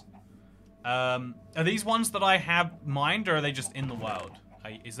geodes. Are these ones that I have mined, or are they just in the world?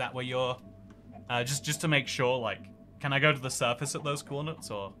 Is that where you're... just to make sure, like, can I go to the surface at those coordinates,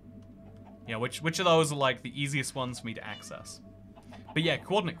 or... Yeah, which of those are, like, the easiest ones for me to access? But yeah,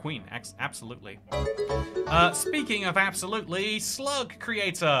 Coordinate Queen, absolutely. Speaking of absolutely, Slug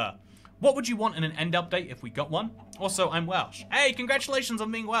Creator! What would you want in an end update if we got one? Also, I'm Welsh. Hey, congratulations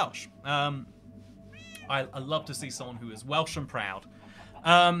on being Welsh! I love to see someone who is Welsh and proud.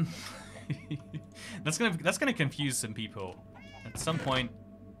 That's gonna confuse some people at some point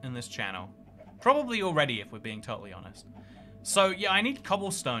in this channel. Probably already, if we're being totally honest. So yeah, I need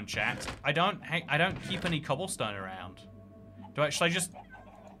cobblestone, chat. I don't keep any cobblestone around.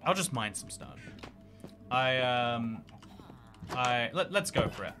 I'll just mine some stone. Let's go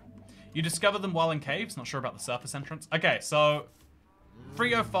for it. You discover them while in caves. Not sure about the surface entrance. Okay, so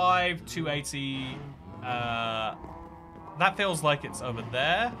 305, 280. That feels like it's over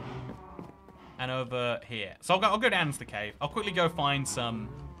there. And over here. So I'll go down into the cave. I'll quickly go find some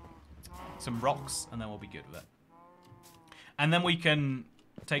rocks, and then we'll be good with it. And then we can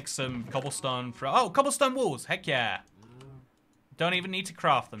take some cobblestone for... Oh, cobblestone walls! Heck yeah! Don't even need to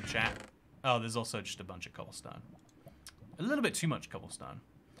craft them, chat. Oh, there's also just a bunch of cobblestone. A little bit too much cobblestone.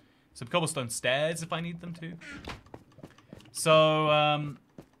 Some cobblestone stairs if I need them to. So,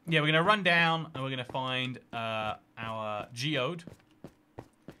 yeah, we're going to run down and we're going to find our geode,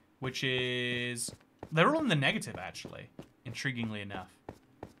 which is... They're all in the negative, actually, intriguingly enough.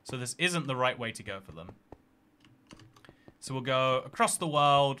 So this isn't the right way to go for them. So we'll go across the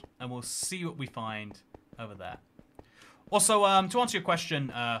world and we'll see what we find over there. Also, to answer your question,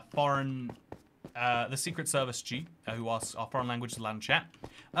 the Secret Service G, who asks, are foreign languages allowed in chat?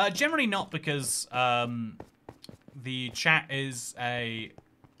 Generally not, because the chat is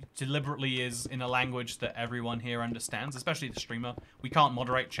deliberately is in a language that everyone here understands, especially the streamer. We can't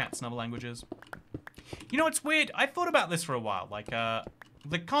moderate chats in other languages. You know, it's weird. I thought about this for a while. Like,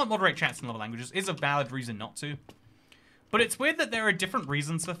 they can't moderate chats in other languages is a valid reason not to. But it's weird that there are different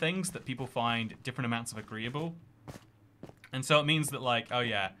reasons for things that people find different amounts of agreeable. And so it means that, like, oh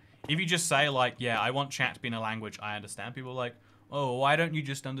yeah, if you just say, like, yeah, I want chat to be in a language I understand, people are like, oh, why don't you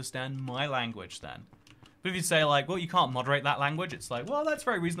just understand my language then? But if you say, like, well, you can't moderate that language, it's like, well, that's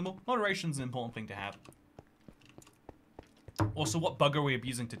very reasonable. Moderation's an important thing to have. Also, what bug are we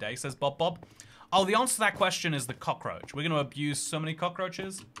abusing today, says Bob. Oh, the answer to that question is the cockroach. We're going to abuse so many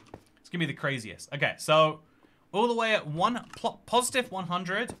cockroaches. It's going to be the craziest. Okay, so all the way at positive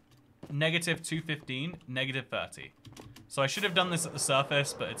 100, negative 215, negative 30. So I should have done this at the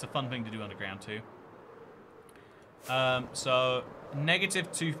surface, but it's a fun thing to do underground too. So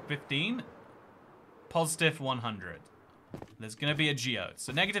negative 215, positive 100. There's going to be a geode.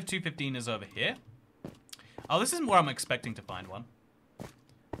 So negative 215 is over here. Oh, this isn't where I'm expecting to find one.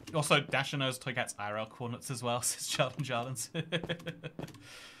 Also, Dasher knows Toycat's IRL coordinates as well, says Charlton Jarlins.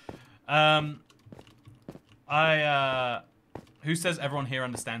 Who says everyone here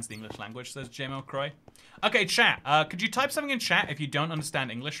understands the English language, says JML Croy. Okay, chat. Could you type something in chat if you don't understand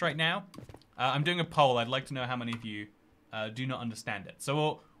English right now? I'm doing a poll. I'd like to know how many of you do not understand it.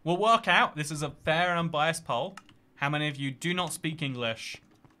 So we'll work out. This is a fair and unbiased poll. How many of you do not speak English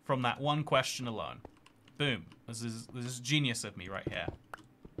from that one question alone? Boom. This is genius of me right here.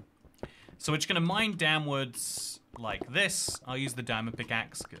 So we're just going to mine downwards like this. I'll use the diamond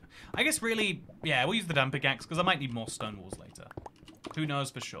pickaxe. I guess really, yeah, we'll use the diamond pickaxe because I might need more stone walls later. Who knows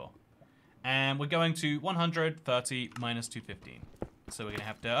for sure. And we're going to 130 minus 215. So we're going to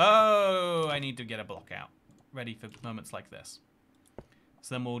have to... Oh, I need to get a block out. Ready for moments like this.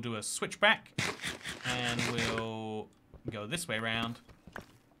 So then we'll do a switchback. And we'll go this way around.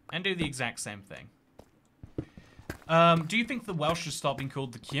 And do the exact same thing. Do you think the Welsh should stop being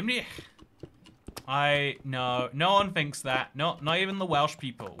called the Cymry? No one thinks that. Not even the Welsh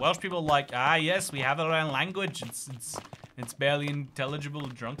people. Welsh people are like, ah, yes, we have our own language. It's barely intelligible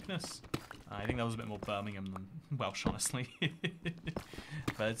drunkenness. I think that was a bit more Birmingham than Welsh, honestly.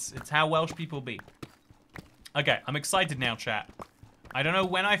 But it's how Welsh people be. Okay, I'm excited now, chat. I don't know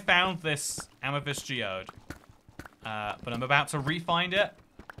when I found this amethyst geode, but I'm about to re-find it,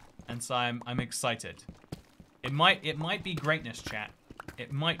 and so I'm excited. It might be greatness, chat.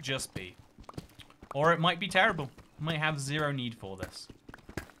 It might just be. Or it might be terrible. You might have zero need for this.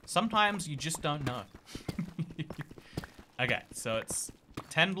 Sometimes you just don't know. Okay, so it's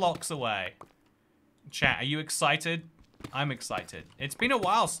 10 blocks away. Chat, are you excited? I'm excited. It's been a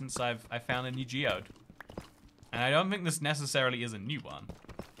while since I found a new geode. And I don't think this necessarily is a new one.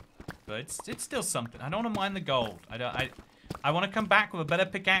 But it's still something. I don't want to mine the gold. I want to come back with a better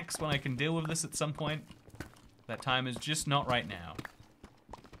pickaxe when I can deal with this at some point. That time is just not right now.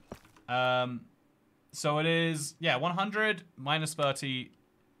 So it is, yeah, 100 minus 30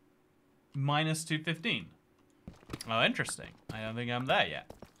 minus 215. Oh, interesting. I don't think I'm there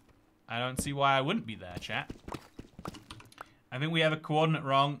yet. I don't see why I wouldn't be there, chat. I think we have a coordinate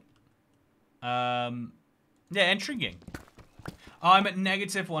wrong. Yeah, intriguing. Oh, I'm at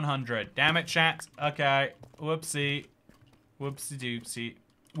negative 100. Damn it, chat. Okay. Whoopsie. Whoopsie doopsie.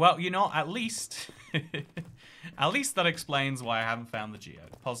 Well, you know, at least... at least that explains why I haven't found the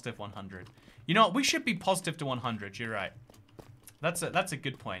geode. Positive 100. You know what? We should be positive to 100. You're right. That's a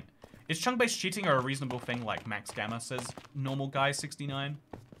good point. Is chunk-based cheating a reasonable thing like Max Gamma says normal guy 69?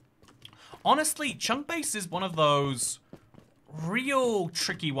 Honestly, chunk-based is one of those real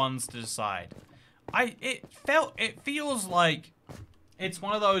tricky ones to decide. It feels like it's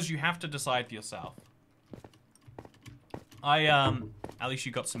one of those you have to decide for yourself. At least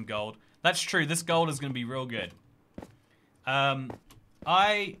you got some gold. That's true. This gold is going to be real good.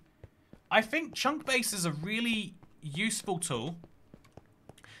 I think chunk base is a really useful tool.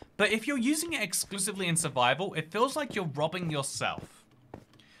 But if you're using it exclusively in survival, it feels like you're robbing yourself.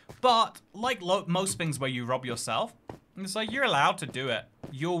 But like most things where you rob yourself, it's like you're allowed to do it.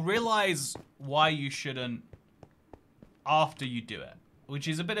 You'll realize why you shouldn't after you do it, which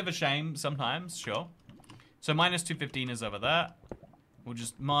is a bit of a shame sometimes, sure. So minus 215 is over there. We'll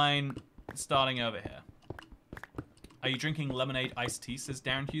just mine starting over here. Are you drinking lemonade iced tea, says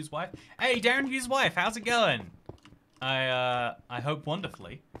Darren Hughes' wife. Hey, Darren Hughes' wife, how's it going? I hope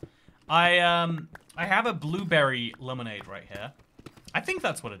wonderfully. I have a blueberry lemonade right here. I think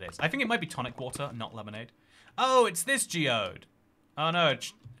that's what it is. I think it might be tonic water, not lemonade. Oh, it's this geode. Oh no,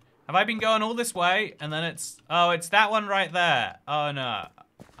 have I been going all this way? And then oh, it's that one right there. Oh no,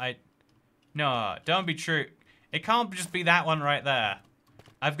 no, don't be true. It can't just be that one right there.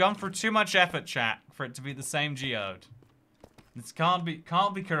 I've gone through too much effort, chat, for it to be the same geode. This can't be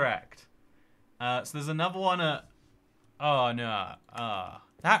correct. So there's another one at, oh no, how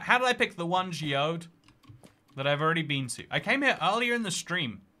did I pick the one geode that I've already been to? I came here earlier in the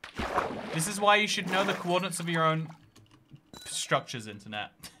stream. This is why you should know the coordinates of your own structures,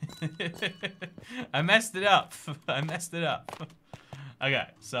 internet. I messed it up. I messed it up. Okay,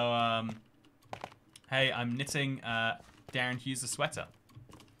 so, hey, I'm knitting Darren Hughes a sweater.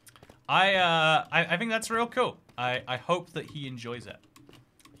 I think that's real cool. I hope that he enjoys it.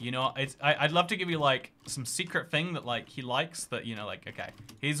 You know, I'd love to give you like some secret thing that like he likes that, you know, like, okay,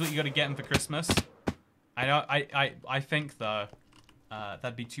 here's what you got to get him for Christmas. I think though,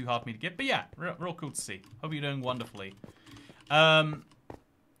 that'd be too hard for me to get, but yeah, real cool to see. Hope you're doing wonderfully.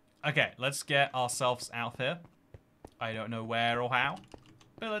 Okay, let's get ourselves out here. I don't know where or how,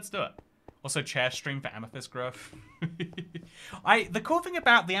 but let's do it. Also, chair stream for amethyst growth. The cool thing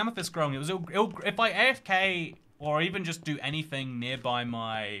about the amethyst growing, if I AFK or even just do anything nearby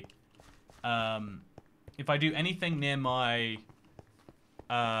my, if I do anything near my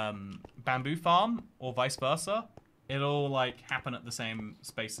bamboo farm or vice versa, it'll like happen at the same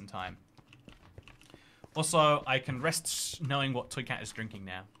space and time. Also, I can rest knowing what Toycat is drinking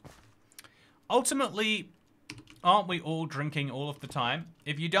now. Ultimately, aren't we all drinking all of the time?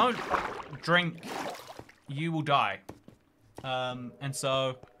 If you don't drink, you will die. And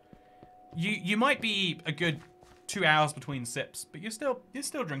so, you might be a good 2 hours between sips, but you're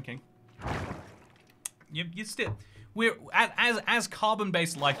still drinking. We're as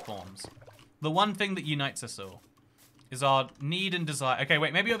carbon-based life forms. The one thing that unites us all is our need and desire. Okay,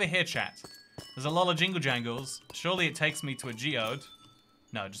 wait, maybe over here, chat. There's a lot of jingle jangles. Surely it takes me to a geode.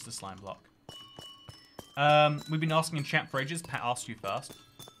 No, just a slime block. We've been asking in chat for ages. Pat asked you first.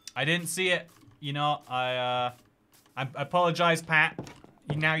 I didn't see it. You know, I apologize, Pat.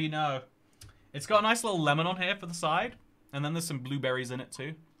 Now you know. It's got a nice little lemon on here for the side. And then there's some blueberries in it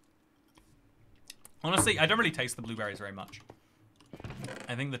too. Honestly, I don't really taste the blueberries very much.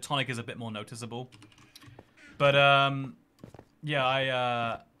 I think the tonic is a bit more noticeable. But,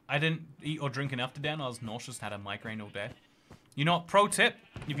 yeah, I didn't eat or drink enough today and I was nauseous and had a migraine all day. You know what, pro tip,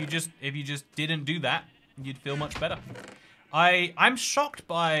 if you just didn't do that, you'd feel much better. I'm shocked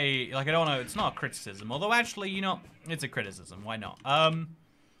by, like, I don't know, it's not a criticism, although actually, you know, it's a criticism, why not?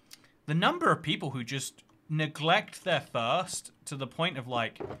 The number of people who just neglect their thirst to the point of,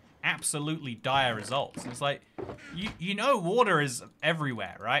 like, absolutely dire results. It's like, you know water is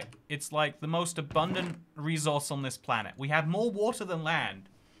everywhere, right? It's like the most abundant resource on this planet. We have more water than land.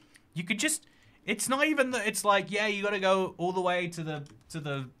 You could just, it's not even that it's like, yeah, you gotta go all the way to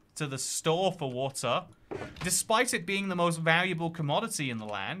the store for water, despite it being the most valuable commodity in the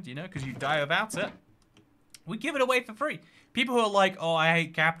land, you know, because you die without it. We give it away for free. People who are like, oh, I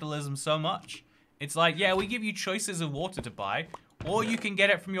hate capitalism so much. It's like, yeah, we give you choices of water to buy, or you can get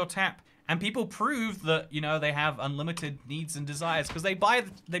it from your tap. And people prove that, you know, they have unlimited needs and desires because they buy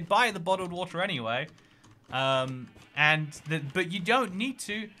the bottled water anyway. But you don't need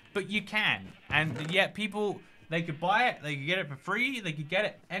to, but you can. And yet people, they could buy it, they could get it for free, they could get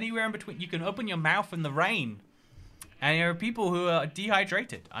it anywhere in between. You can open your mouth in the rain. And there are people who are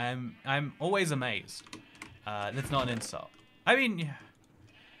dehydrated. I'm always amazed. That's not an insult. I mean,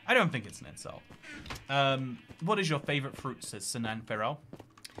 I don't think it's an insult. What is your favorite fruit, says Sinan Ferrell.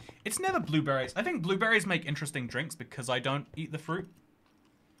 It's never blueberries. I think blueberries make interesting drinks because I don't eat the fruit.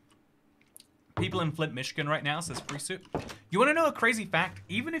 People in Flint, Michigan right now, says Free Soup. You want to know a crazy fact?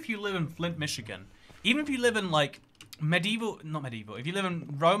 Even if you live in Flint, Michigan, even if you live in like not medieval, if you live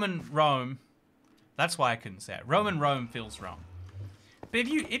in Roman Rome, that's why I couldn't say it. Roman Rome feels wrong. But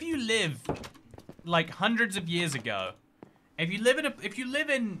if you live like hundreds of years ago, even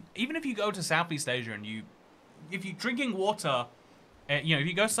if you go to Southeast Asia and if you're drinking water, you know, if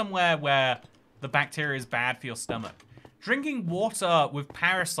you go somewhere where the bacteria is bad for your stomach, drinking water with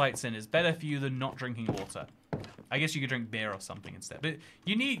parasites in is better for you than not drinking water. I guess you could drink beer or something instead, but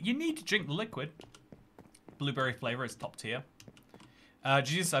you need to drink the liquid. Blueberry flavor is top tier.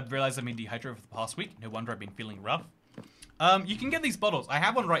 Jesus, I've realized I've been dehydrated for the past week. No wonder I've been feeling rough. You can get these bottles. I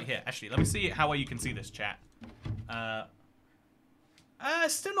have one right here. Actually, let me see how well you can see this, chat.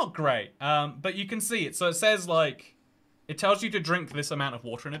 Still not great. But you can see it. So it says, like, it tells you to drink this amount of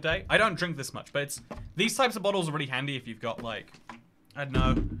water in a day. I don't drink this much, but these types of bottles are really handy if you've got, like, I don't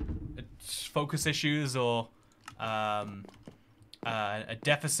know, focus issues or a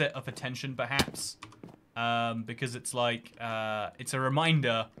deficit of attention, perhaps. Because it's like, it's a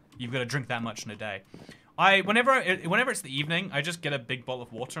reminder you've got to drink that much in a day. Whenever it's the evening, I just get a big bottle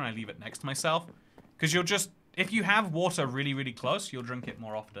of water and I leave it next to myself. Because if you have water really, really close, you'll drink it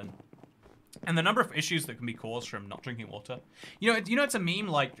more often. And the number of issues that can be caused from not drinking water. You know, it's a meme,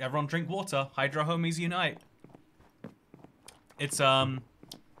 like, everyone drink water, hydro homies unite. It's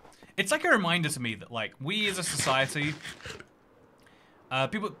like a reminder to me that, like, we as a society,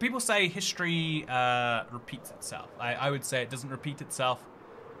 people say history repeats itself. I would say it doesn't repeat itself.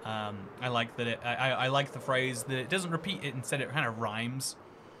 I like that I like the phrase that it doesn't repeat it, instead it kind of rhymes.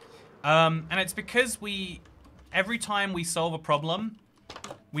 And it's because every time we solve a problem,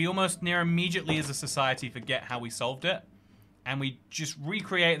 we almost near immediately as a society forget how we solved it, and we just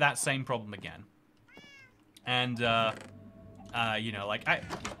recreate that same problem again. And you know, like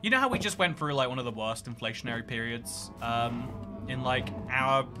you know how we just went through like one of the worst inflationary periods in like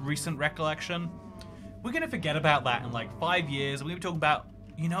our recent recollection? We're gonna forget about that in like 5 years. We're gonna be talking about,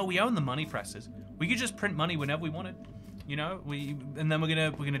 you know, we own the money presses. We could just print money whenever we wanted. You know, and then we're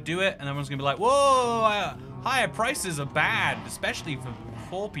gonna do it, and everyone's gonna be like, whoa, higher prices are bad, especially for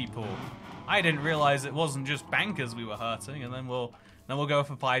poor people. I didn't realize it wasn't just bankers we were hurting. And then we'll go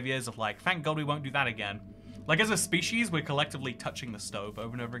for 5 years of like, thank God we won't do that again. Like, as a species, we're collectively touching the stove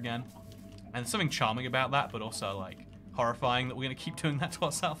over and over again, and there's something charming about that, but also like horrifying that we're gonna keep doing that to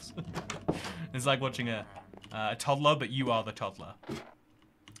ourselves. It's like watching a toddler, but you are the toddler.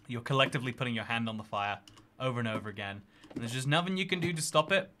 You're collectively putting your hand on the fire over and over again. And there's just nothing you can do to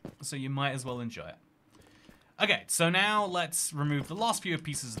stop it, so you might as well enjoy it. Okay, so now let's remove the last few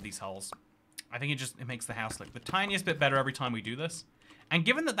pieces of these holes. I think it makes the house look the tiniest bit better every time we do this. And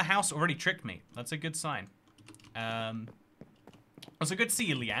given that the house already tricked me, that's a good sign. Also good to see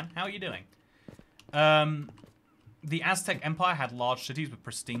you, Leanne. How are you doing? The Aztec Empire had large cities with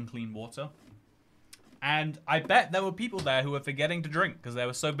pristine, clean water. And I bet there were people there who were forgetting to drink because they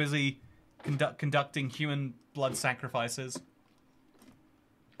were so busy conducting human blood sacrifices.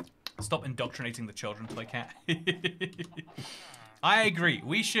 Stop indoctrinating the children, Toycat. I agree.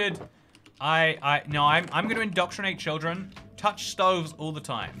 We should. I'm going to indoctrinate children. Touch stoves all the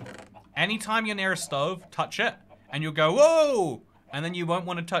time. Anytime you're near a stove, touch it, and you'll go, whoa! And then you won't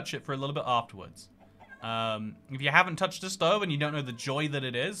want to touch it for a little bit afterwards. If you haven't touched a stove and you don't know the joy that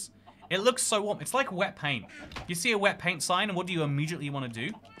it is, it looks so warm. It's like wet paint. You see a wet paint sign, and what do you immediately want to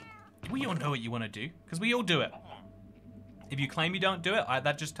do? We all know what you want to do, because we all do it. If you claim you don't do it,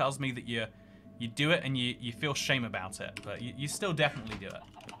 that just tells me that you do it and you feel shame about it. But you still definitely do it.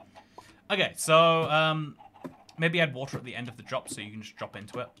 Okay, so maybe add water at the end of the drop so you can just drop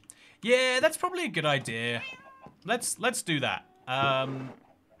into it. Yeah, that's probably a good idea. Let's do that.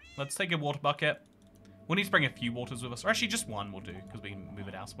 Let's take a water bucket. We'll need to bring a few waters with us. Or actually, just one will do, because we can move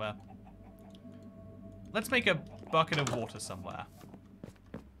it elsewhere. Let's make a bucket of water somewhere.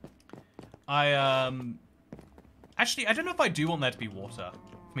 Actually, I don't know if I do want there to be water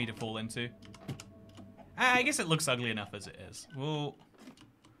for me to fall into. I guess it looks ugly enough as it is. We'll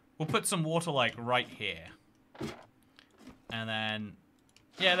put some water, like, right here. And then,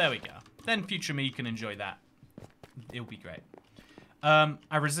 yeah, there we go. Then future me can enjoy that. It'll be great.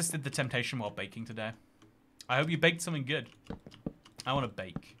 I resisted the temptation while baking today. I hope you baked something good. I want to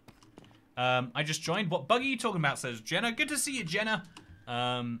bake. I just joined. What bug are you talking about, says Jenna. Good to see you, Jenna.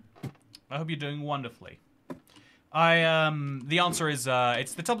 I hope you're doing wonderfully. The answer is,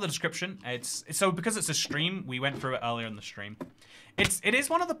 it's the top of the description. So because it's a stream, we went through it earlier in the stream. It is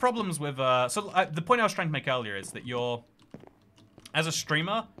one of the problems with, the point I was trying to make earlier is that as a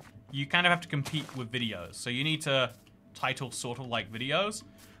streamer, you kind of have to compete with videos. So you need to title sort of like videos.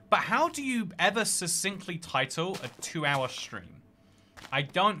 But how do you ever succinctly title a 2-hour stream? I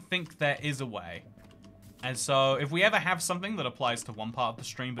don't think there is a way. And so if we ever have something that applies to one part of the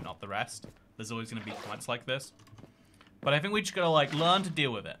stream but not the rest, there's always going to be points like this. But I think we just gotta like learn to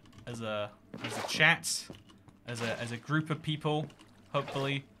deal with it as a chat, as a group of people.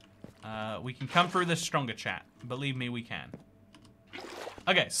 Hopefully, we can come through this stronger, chat. Believe me, we can.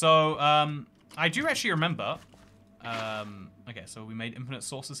 Okay, so I do actually remember. Okay, so we made infinite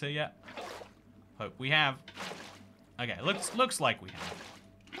sources here yet? Hope we have. Okay, looks like we have.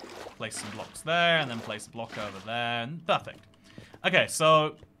 Place some blocks there, and then place a block over there, and perfect. Okay,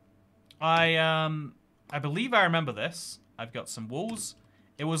 so I believe I remember this. I've got some walls.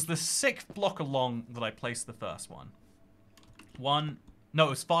 It was the 6th block along that I placed the first one. 1, No, it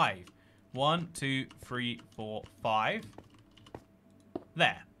was 5. 1, 2, 3, 4, 5.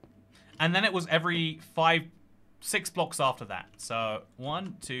 There. And then it was every 6 blocks after that. So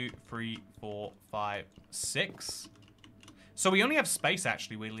 1, 2, 3, 4, 5, 6. So we only have space,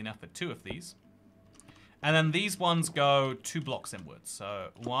 actually, weirdly enough, for 2 of these. And then these ones go 2 blocks inwards. So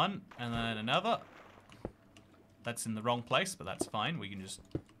 1, and then another. That's in the wrong place, but that's fine. We can just...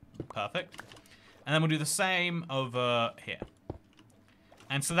 Perfect. And then we'll do the same over here.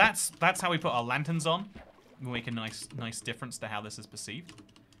 And so that's how we put our lanterns on. We'll make a nice difference to how this is perceived.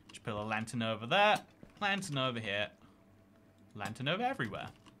 Just put a lantern over there, lantern over here, lantern over everywhere.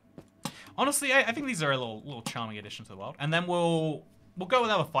 Honestly, I think these are a little charming addition to the world. And then we'll go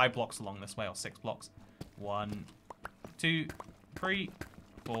another 5 blocks along this way, or 6 blocks. 1, 2, 3,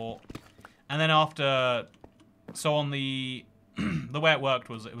 4. And then after... So on the... the way it worked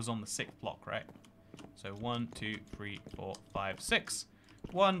was it was on the 6th block, right? So 1, 2, 3, 4, 5, 6.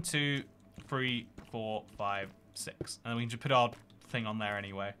 1, 2, 3, 4, 5, 6. And then we can just put our thing on there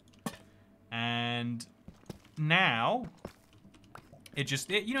anyway. And now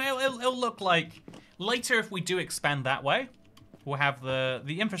it'll look like later if we do expand that way, we'll have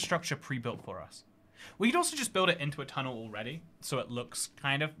the infrastructure pre-built for us. We could also just build it into a tunnel already, so it looks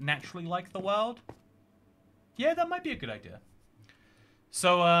kind of naturally like the world. Yeah, that might be a good idea.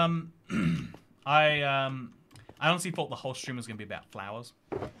 So I honestly thought the whole stream was going to be about flowers.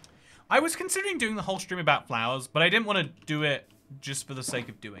 I was considering doing the whole stream about flowers, but I didn't want to do it just for the sake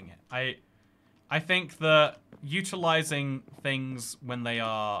of doing it. I think that utilizing things when they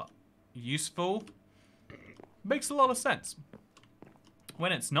are useful makes a lot of sense.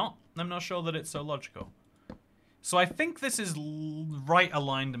 When it's not, I'm not sure that it's so logical. So I think this is right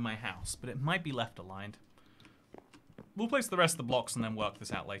aligned in my house, but it might be left aligned. We'll place the rest of the blocks and then work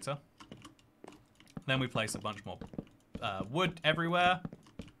this out later. Then we place a bunch more wood everywhere.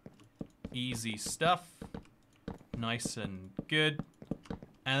 Easy stuff. Nice and good.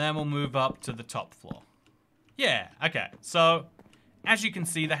 And then we'll move up to the top floor. Yeah, okay. So, as you can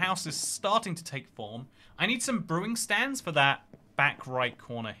see, the house is starting to take form. I need some brewing stands for that back right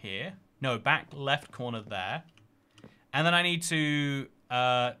corner here. No, back left corner there. And then I need to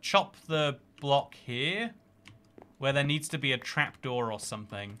chop the block here, where there needs to be a trapdoor or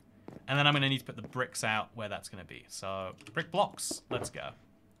something. And then I'm going to need to put the bricks out where that's going to be. So, brick blocks, let's go.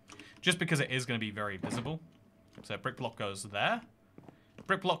 Just because it is going to be very visible. So, brick block goes there.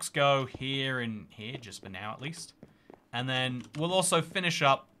 Brick blocks go here and here, just for now at least. And then we'll also finish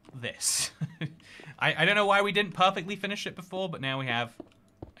up this. I don't know why we didn't perfectly finish it before, but now we have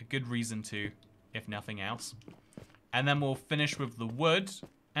a good reason to, if nothing else. And then we'll finish with the wood,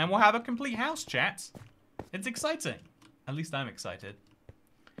 and we'll have a complete house, chat. It's exciting. At least I'm excited.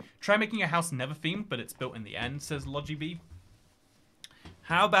 Try making a house never themed, but it's built in the end, says LogiB.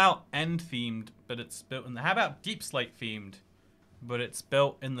 How about end themed, but it's built in the... How about deep slate themed, but it's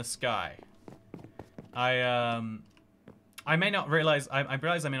built in the sky? I may not realize... I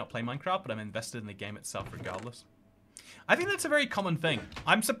realize I may not play Minecraft, but I'm invested in the game itself regardless. I think that's a very common thing.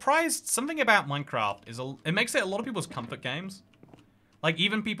 I'm surprised something about Minecraft is... It makes it a lot of people's comfort games. Like,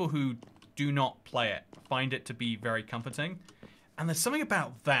 even people who do not play it find it to be very comforting. And there's something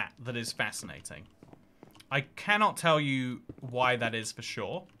about that that is fascinating. I cannot tell you why that is for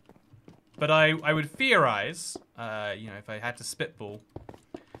sure. But I would theorize, you know, if I had to spitball,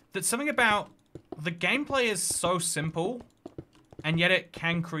 that something about the gameplay is so simple, and yet it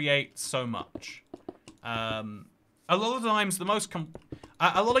can create so much. A lot of times, a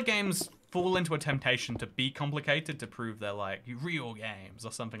lot of games fall into a temptation to be complicated to prove they're like real games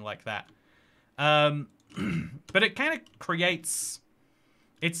or something like that. But it kind of creates...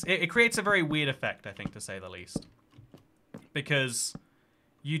 It creates a very weird effect, I think, to say the least. Because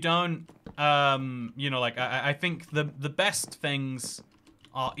you don't... you know, like, I think the best things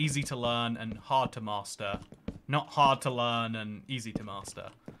are easy to learn and hard to master. Not hard to learn and easy to master.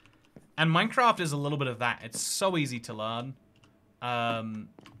 And Minecraft is a little bit of that. It's so easy to learn.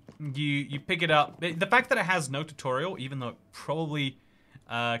 You pick it up. The fact that it has no tutorial, even though it probably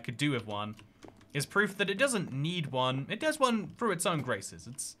could do with one, is proof that it doesn't need one. It does one through its own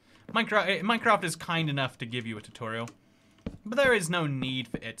graces. Minecraft is kind enough to give you a tutorial, but there is no need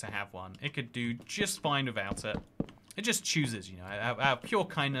for it to have one. It could do just fine without it. It just chooses, you know, out of pure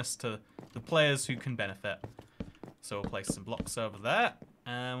kindness to the players who can benefit. So we'll place some blocks over there,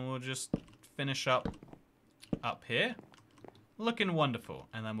 and we'll just finish up here. Looking wonderful.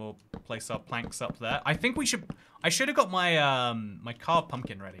 And then we'll place our planks up there. I think I should have got my my carved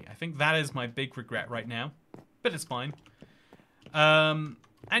pumpkin ready. I think that is my big regret right now, but it's fine. And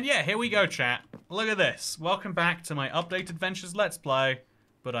yeah, here we go, chat. look at this. Welcome back to my Update Adventures Let's Play,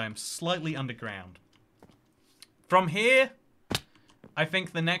 but I am slightly underground. From here, I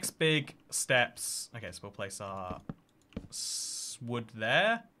think the next big steps... Okay, so we'll place our wood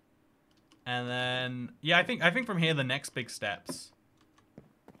there. And then... Yeah, I think from here, the next big steps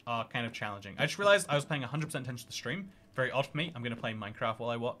are kind of challenging. I just realized I was paying 100% attention to the stream. Very odd for me. I'm going to play Minecraft while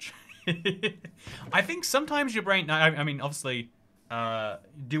I watch. I think sometimes your brain... I mean, obviously,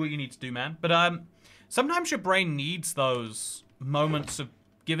 do what you need to do, man. But sometimes your brain needs those moments of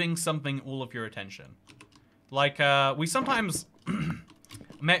giving something all of your attention. Like, we sometimes...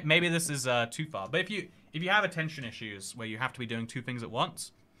 maybe this is too far, but if you have attention issues where you have to be doing two things at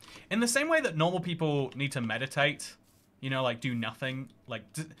once, in the same way that normal people need to meditate, you know, like do nothing, like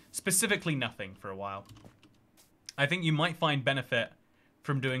specifically nothing for a while, I think you might find benefit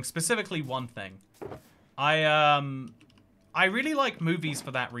from doing specifically one thing. I really like movies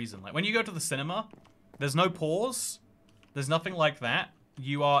for that reason. Like when you go to the cinema, there's no pause, there's nothing like that.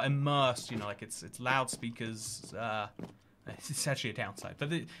 You are immersed, you know, like it's loudspeakers. It's actually a downside,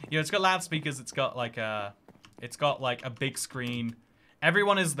 but you know, it's got loudspeakers. It's got like a big screen.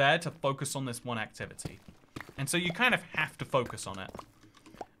 Everyone is there to focus on this one activity, and so you kind of have to focus on it.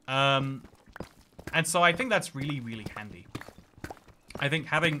 And so I think that's really, really handy. I think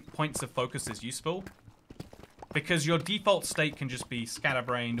having points of focus is useful because your default state can just be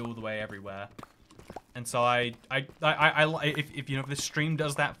scatterbrained all the way everywhere. And so if you know, if this stream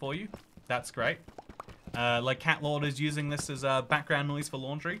does that for you, that's great. Like Cat Lord is using this as background noise for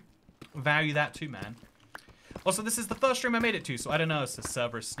laundry. Value that too, man. Also, this is the first stream I made it to, so I don't know. It's a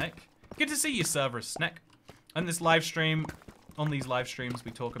Cerberus Snake. Good to see you, Cerberus Snake. On this live stream, on these live streams, we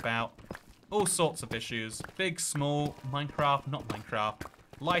talk about all sorts of issues. Big, small, Minecraft, not Minecraft,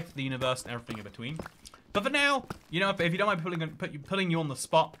 life, the universe, and everything in between. But for now, you know, if you don't mind putting you on the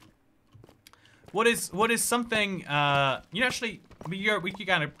spot, what is something, you know, actually, we could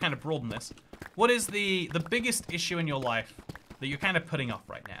kind of broaden this. What is the biggest issue in your life that you're kind of putting off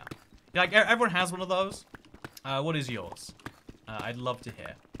right now? Like, everyone has one of those. What is yours? I'd love to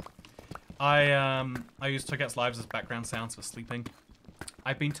hear. I use Toycat's lives as background sounds for sleeping.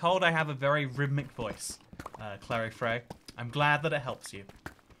 I've been told I have a very rhythmic voice, Clary Frey. I'm glad that it helps you.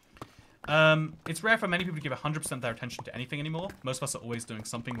 It's rare for many people to give 100% of their attention to anything anymore. Most of us are always doing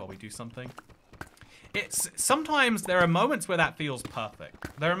something while we do something. Sometimes there are moments where that feels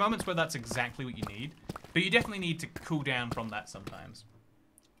perfect. There are moments where that's exactly what you need, but you definitely need to cool down from that sometimes.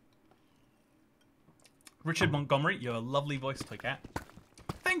 Richard Montgomery, you're a lovely voice, Toycat.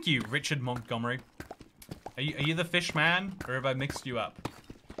 Thank you, Richard Montgomery. Are you the fish man, or have I mixed you up?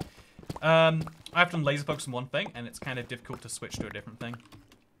 I have to laser focus on one thing, and it's kind of difficult to switch to a different thing.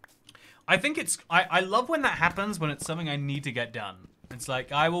 I think I love when that happens, when it's something I need to get done. It's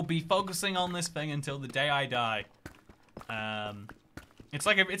like, I will be focusing on this thing until the day I die. It's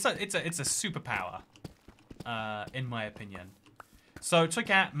like it's a superpower, in my opinion. So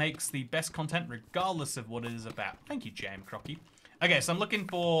Toycat makes the best content regardless of what it is about. Thank you, J.M. Crocky. Okay, so I'm looking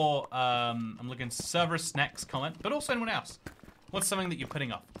for Cerberus Snake's comment, but also anyone else. What's something that you're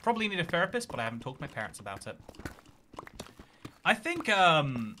putting off? Probably need a therapist, but I haven't talked to my parents about it. I think a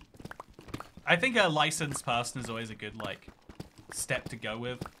licensed person is always a good like step to go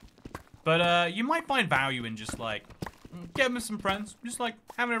with, but you might find value in just like getting with some friends, just like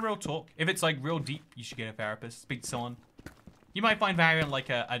having a real talk. If it's like real deep, you should get a therapist, speak to someone. You might find value in like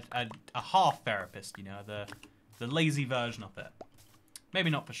a half therapist, you know, the lazy version of it. Maybe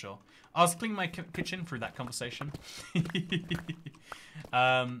not for sure. I was cleaning my kitchen through that conversation.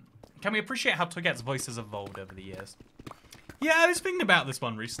 Can we appreciate how Toycat's voice has evolved over the years? Yeah, I was thinking about this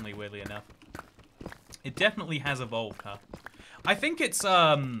one recently, weirdly enough. It definitely has evolved, huh? I think it's,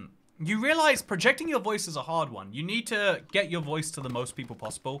 you realize projecting your voice is a hard one. You need to get your voice to the most people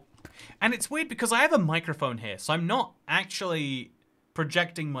possible. And it's weird because I have a microphone here, so I'm not actually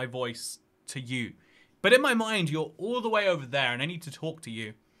projecting my voice to you. But in my mind, you're all the way over there, and I need to talk to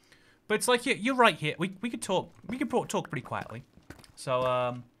you. But it's like, you're right here. We could talk. We could talk pretty quietly. So,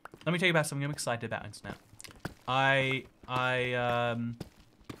 let me tell you about something I'm excited about, Internet. I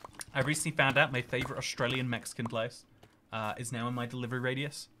recently found out my favorite Australian Mexican place is now in my delivery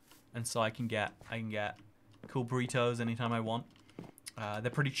radius, and so I can get cool burritos anytime I want. They're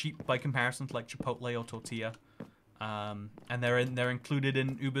pretty cheap by comparison to like Chipotle or Tortilla, and they're included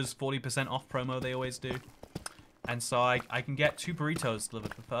in Uber's 40% off promo they always do. And so I can get 2 burritos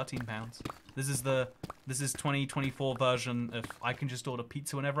delivered for £13. This is 2024 version of I can just order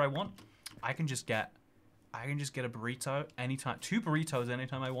pizza whenever I want. I can just get a burrito anytime, 2 burritos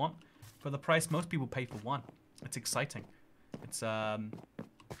anytime I want, for the price most people pay for one. It's exciting. It's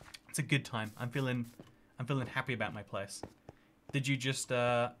It's a good time. I'm feeling happy about my place. Did you just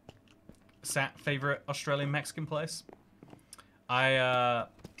favorite Australian Mexican place? I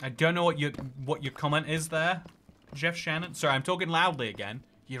don't know what your comment is there, Jeff Shannon. Sorry, I'm talking loudly again.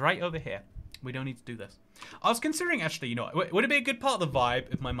 You're right over here. We don't need to do this. I was considering actually, you know, would it be a good part of the vibe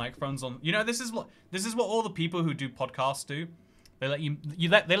if my microphone's on? You know, this is what all the people who do podcasts do. They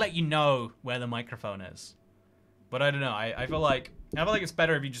let they let you know where the microphone is. But I don't know. I feel like it's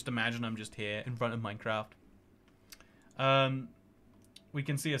better if you just imagine I'm just here in front of Minecraft. We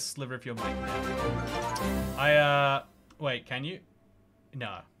can see a sliver of your mic now. Wait, can you?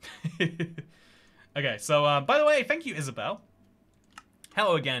 No. Okay, so by the way, thank you, Isabel.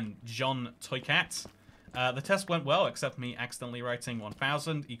 Hello again, John Toycat. The test went well, except me accidentally writing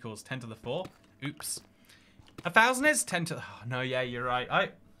 1000 equals 10 to the 4. Oops. 1000 is 10 to... Oh, no, yeah, you're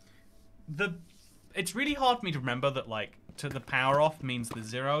right. It's really hard for me to remember that, like, to the power off means the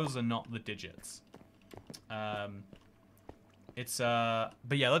zeros and not the digits. But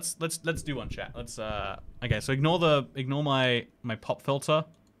yeah, let's do one, chat. Okay, so ignore my pop filter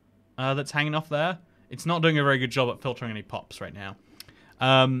that's hanging off there. It's not doing a very good job at filtering any pops right now.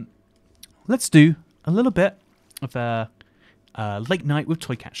 Let's do a little bit of a late night with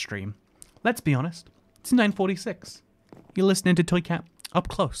Toycat stream. Let's be honest, it's 9:46. You're listening to Toycat up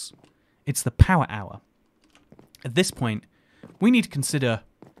close. It's the power hour. At this point, we need to consider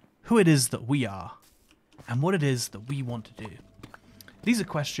who it is that we are and what it is that we want to do. These are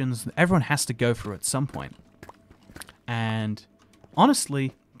questions that everyone has to go through at some point. And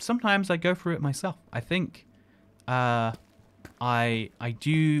honestly, sometimes I go through it myself. I think I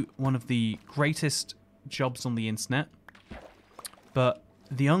do one of the greatest jobs on the internet, but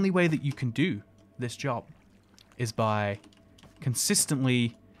the only way that you can do this job is by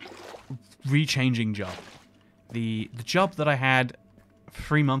consistently rechanging job. The job that I had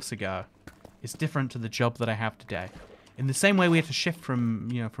 3 months ago is different to the job that I have today. In the same way we had to shift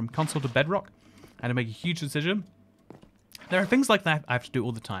from console to bedrock, I had to make a huge decision. There are things like that I have to do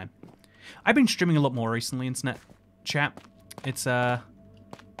all the time. I've been streaming a lot more recently, internet chat. It's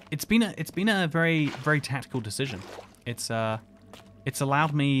been a very, very tactical decision. It's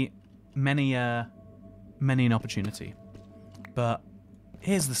allowed me many an opportunity. But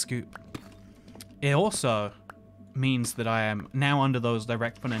here's the scoop. It also means that I am now under those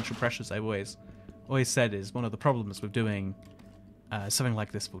direct financial pressures I've always said is one of the problems with doing something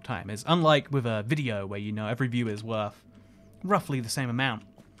like this full time. Is unlike with a video where every view is worth roughly the same amount.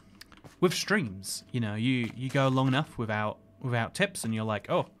 With streams, you go long enough without tips, and you're like,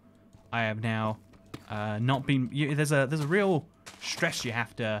 oh, I have now not been. There's a real stress you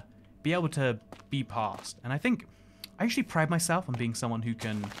have to be able to be past, and I think I actually pride myself on being someone who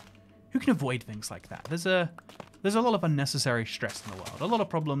can avoid things like that. There's a lot of unnecessary stress in the world. A lot of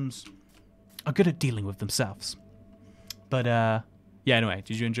problems are good at dealing with themselves. But yeah. Anyway,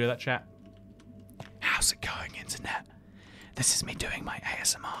 did you enjoy that, chat? How's it going, internet? This is me doing my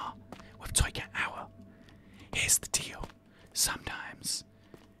ASMR with Toycat Hour. Here's the deal. Sometimes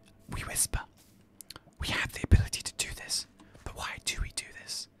we whisper. We have the ability to do this, but why do we do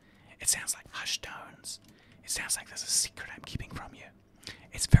this? It sounds like hushed tones. It sounds like there's a secret I'm keeping from you.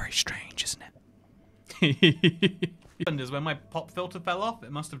 It's very strange, isn't it? Is when my pop filter fell off,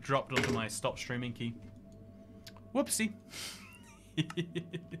 it must have dropped onto my stop streaming key. Whoopsie.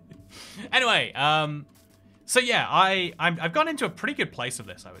 Anyway, so yeah, I've gone into a pretty good place of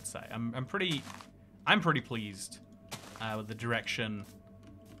this, I would say. I'm pretty pleased with the direction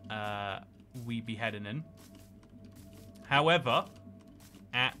we be heading in. However,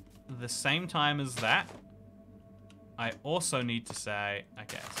 at the same time as that, I also need to say,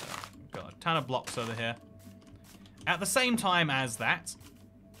 okay, so I've got a ton of blocks over here. At the same time as that,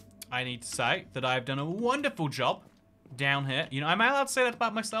 I need to say that I've done a wonderful job down here. Am I allowed to say that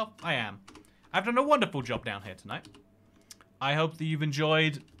about myself? I am. I've done a wonderful job down here tonight. I hope that you've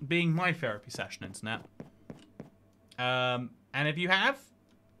enjoyed being my therapy session, internet. And if you have,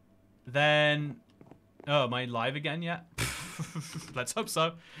 then... Oh, am I live again yet? Let's hope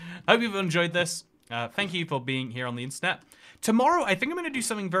so. I hope you've enjoyed this. Thank you for being here on the internet. Tomorrow, I think I'm going to do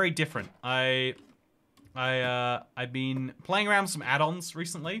something very different. I've been playing around with some add-ons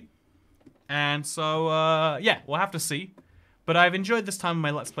recently. And so, yeah, we'll have to see. But I've enjoyed this time in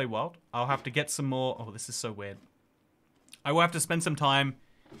my Let's Play world. I'll have to get some more... Oh, this is so weird. I will have to spend some time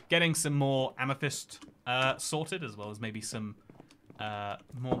getting some more amethyst sorted, as well as maybe some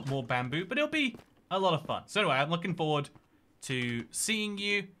more bamboo. But it'll be a lot of fun. So anyway, I'm looking forward to seeing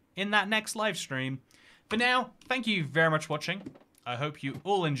you in that next live stream. For now, thank you very much for watching. I hope you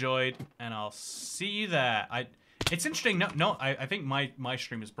all enjoyed, and I'll see you there. It's interesting. No, I think my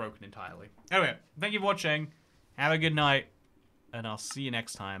stream is broken entirely. Anyway, thank you for watching. Have a good night, and I'll see you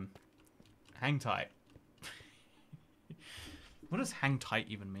next time. Hang tight. What does hang tight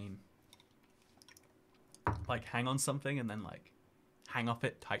even mean? Like hang on something and then like hang up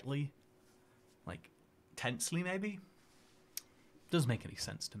it tightly? Like tensely maybe? Doesn't make any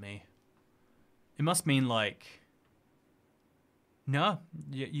sense to me. It must mean like, no,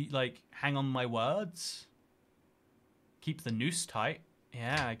 you like hang on my words? Keep the noose tight.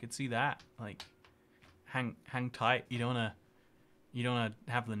 Yeah, I could see that. Like hang tight. You don't wanna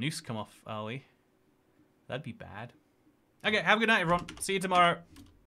have the noose come off early. That'd be bad. Okay, have a good night everyone. See you tomorrow.